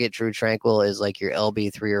can. Go get Drew Tranquill as like your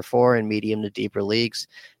LB 3 or 4 in medium to deeper leagues.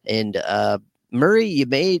 And Murray, you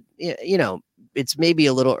may, it's maybe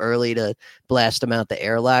a little early to blast him out the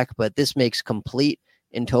airlock, but this makes complete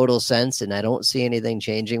and total sense. And I don't see anything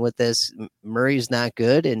changing with this. Murray's not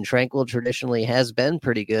good, and Tranquill traditionally has been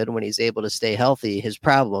pretty good when he's able to stay healthy. His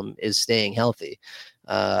problem is staying healthy.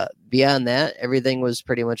 Beyond that, everything was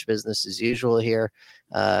pretty much business as usual here.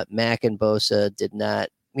 Mack and Bosa did not,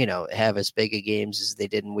 have as big of games as they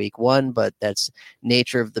did in week 1, but that's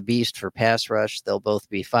nature of the beast for pass rush. They'll both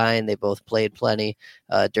be fine. They both played plenty.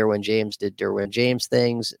 Derwin James did Derwin James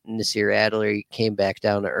things. Nasir Adderley came back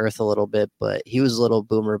down to earth a little bit, but he was a little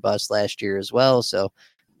boomer bust last year as well. So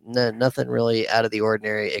nothing really out of the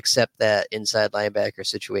ordinary except that inside linebacker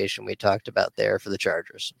situation we talked about there for the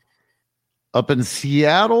Chargers. Up in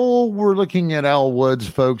Seattle, we're looking at Al Woods.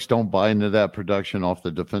 Folks, don't buy into that production off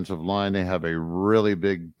the defensive line. They have a really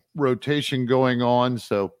big rotation going on.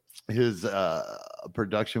 So his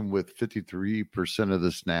production with 53% of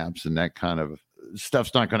the snaps and that kind of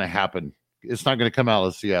stuff's not going to happen. It's not going to come out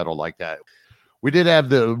of Seattle like that. We did have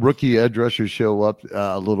the rookie edge rusher show up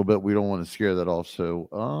a little bit. We don't want to scare that off. So,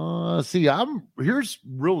 here's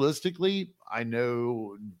realistically, I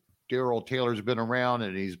know Darrell Taylor's been around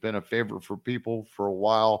and he's been a favorite for people for a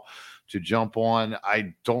while to jump on.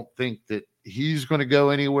 I don't think that he's going to go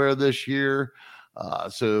anywhere this year.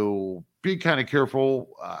 So be kind of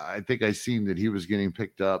careful. I think I seen that he was getting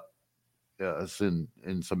picked up us in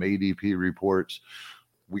some ADP reports.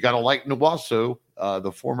 We got to like Nwaso,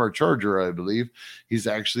 the former Charger, I believe. He's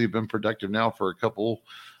actually been productive now for a couple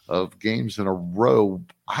of games in a row.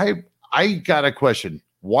 I got a question.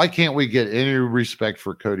 Why can't we get any respect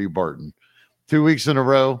for Cody Barton? 2 weeks in a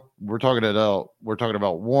row, we're talking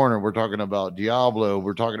about Warner, we're talking about Diablo,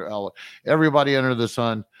 we're talking about everybody under the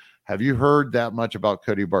sun. Have you heard that much about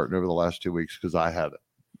Cody Barton over the last 2 weeks? Because I haven't.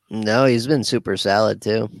 No, he's been super solid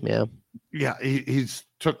too. Yeah, he's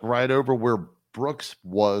took right over where Brooks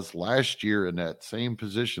was last year in that same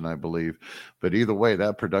position, I believe. But either way,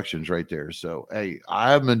 that production's right there. So, hey,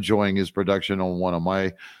 I'm enjoying his production on one of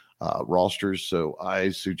my rosters. So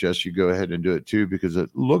I suggest you go ahead and do it too, because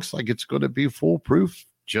it looks like it's going to be foolproof,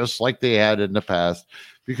 just like they had in the past,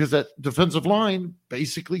 because that defensive line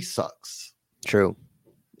basically sucks. True.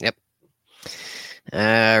 Yep.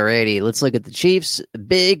 All righty. Let's look at the Chiefs.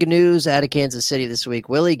 Big news out of Kansas City this week.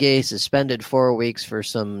 Willie Gay suspended 4 weeks for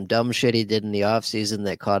some dumb shit he did in the offseason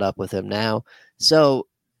that caught up with him now. So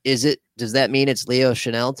does that mean it's Leo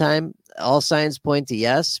Chanel time? All signs point to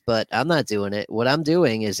yes, but I'm not doing it. What I'm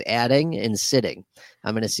doing is adding and sitting.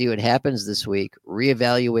 I'm going to see what happens this week,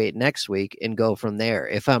 reevaluate next week, and go from there.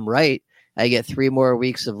 If I'm right, I get 3 more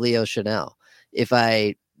weeks of Leo Chanel. If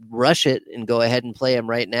I rush it and go ahead and play him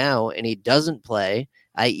right now and he doesn't play,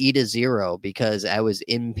 I eat a 0 because I was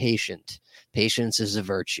impatient. Patience is a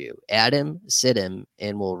virtue. Add him, sit him,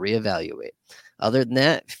 and we'll reevaluate. Other than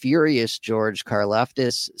that, furious George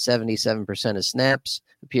Karlaftis, 77% of snaps,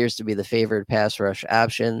 appears to be the favored pass rush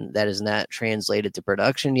option. That is not translated to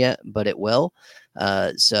production yet, but it will.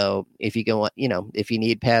 So if you can, if you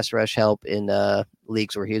need pass rush help in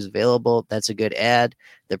leagues where he's available, that's a good add.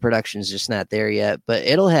 The production's just not there yet, but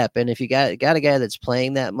it'll happen. If you got a guy that's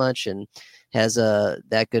playing that much and has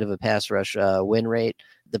that good of a pass rush win rate,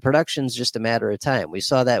 the production's just a matter of time. We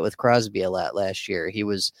saw that with Crosby a lot last year. He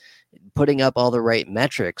was putting up all the right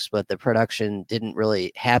metrics, but the production didn't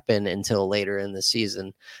really happen until later in the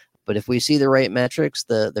season. But if we see the right metrics,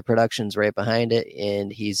 the production's right behind it,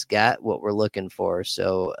 and he's got what we're looking for.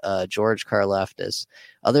 So George Karlaftis.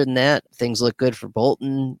 Other than that, things look good for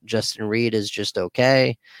Bolton. Justin Reed is just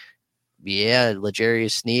okay. Yeah,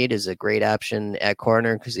 L'Jarius Sneed is a great option at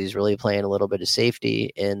corner because he's really playing a little bit of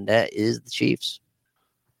safety, and that is the Chiefs.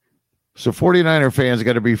 So 49er fans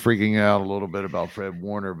got to be freaking out a little bit about Fred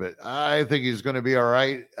Warner, but I think he's going to be all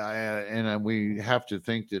right. And we have to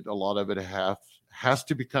think that a lot of it has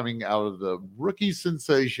to be coming out of the rookie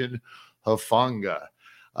sensation, Hufanga.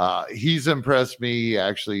 He's impressed me. He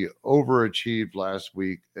actually overachieved last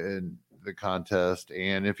week in the contest.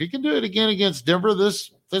 And if he can do it again against Denver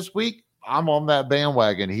this week, I'm on that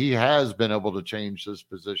bandwagon. He has been able to change this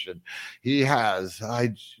position. He has.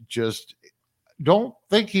 I just don't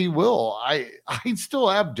think he will. I still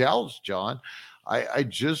have doubts, John. I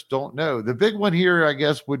just don't know. The big one here, I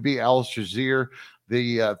guess, would be Al Shazier,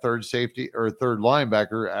 the third safety or third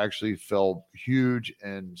linebacker, actually fell huge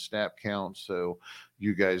in snap count. So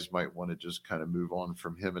you guys might want to just kind of move on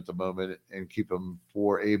from him at the moment and keep him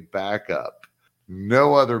for a backup.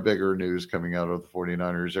 No other bigger news coming out of the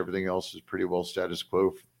 49ers. Everything else is pretty well status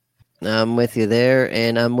quo. I'm with you there,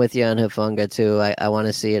 and I'm with you on Hufanga, too. I want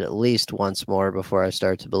to see it at least once more before I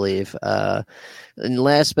start to believe. And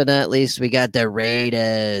last but not least, we got the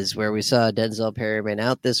Raiders, where we saw Denzel Perryman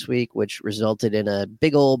out this week, which resulted in a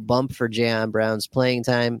big old bump for Jayon Brown's playing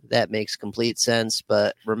time. That makes complete sense,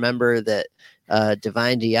 but remember that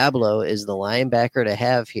Divine Diablo is the linebacker to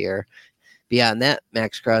have here. Beyond that,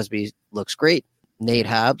 Max Crosby looks great. Nate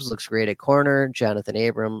Hobbs looks great at corner. Jonathan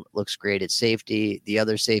Abram looks great at safety. The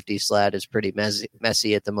other safety slot is pretty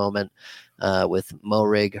messy at the moment with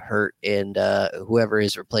Morig hurt and whoever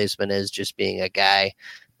his replacement is just being a guy.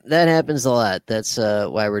 That happens a lot. That's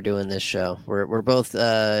why we're doing this show. We're both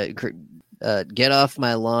get off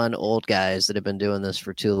my lawn old guys that have been doing this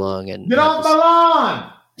for too long. And get off my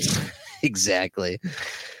lawn! Exactly.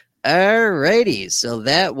 All righty. So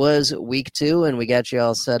that was week 2, and we got you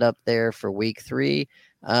all set up there for week 3.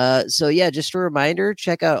 So yeah, just a reminder,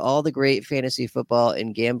 check out all the great fantasy football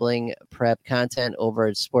and gambling prep content over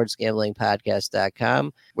at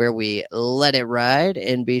sportsgamblingpodcast.com, where we let it ride.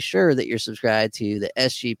 And be sure that you're subscribed to the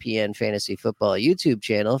SGPN Fantasy Football YouTube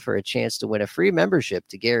channel for a chance to win a free membership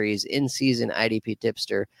to Gary's in-season IDP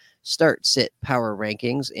Tipster Start Sit Power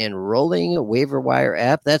Rankings and Rolling Waiver Wire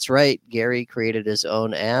app. That's right, Gary created his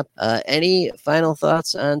own app. Any final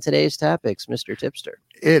thoughts on today's topics, Mr. Tipster?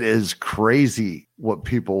 It is crazy what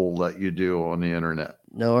people let you do on the internet.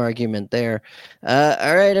 No argument there.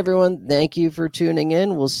 All right, everyone. Thank you for tuning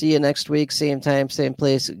in. We'll see you next week. Same time, same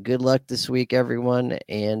place. Good luck this week, everyone.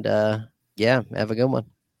 And yeah, have a good one.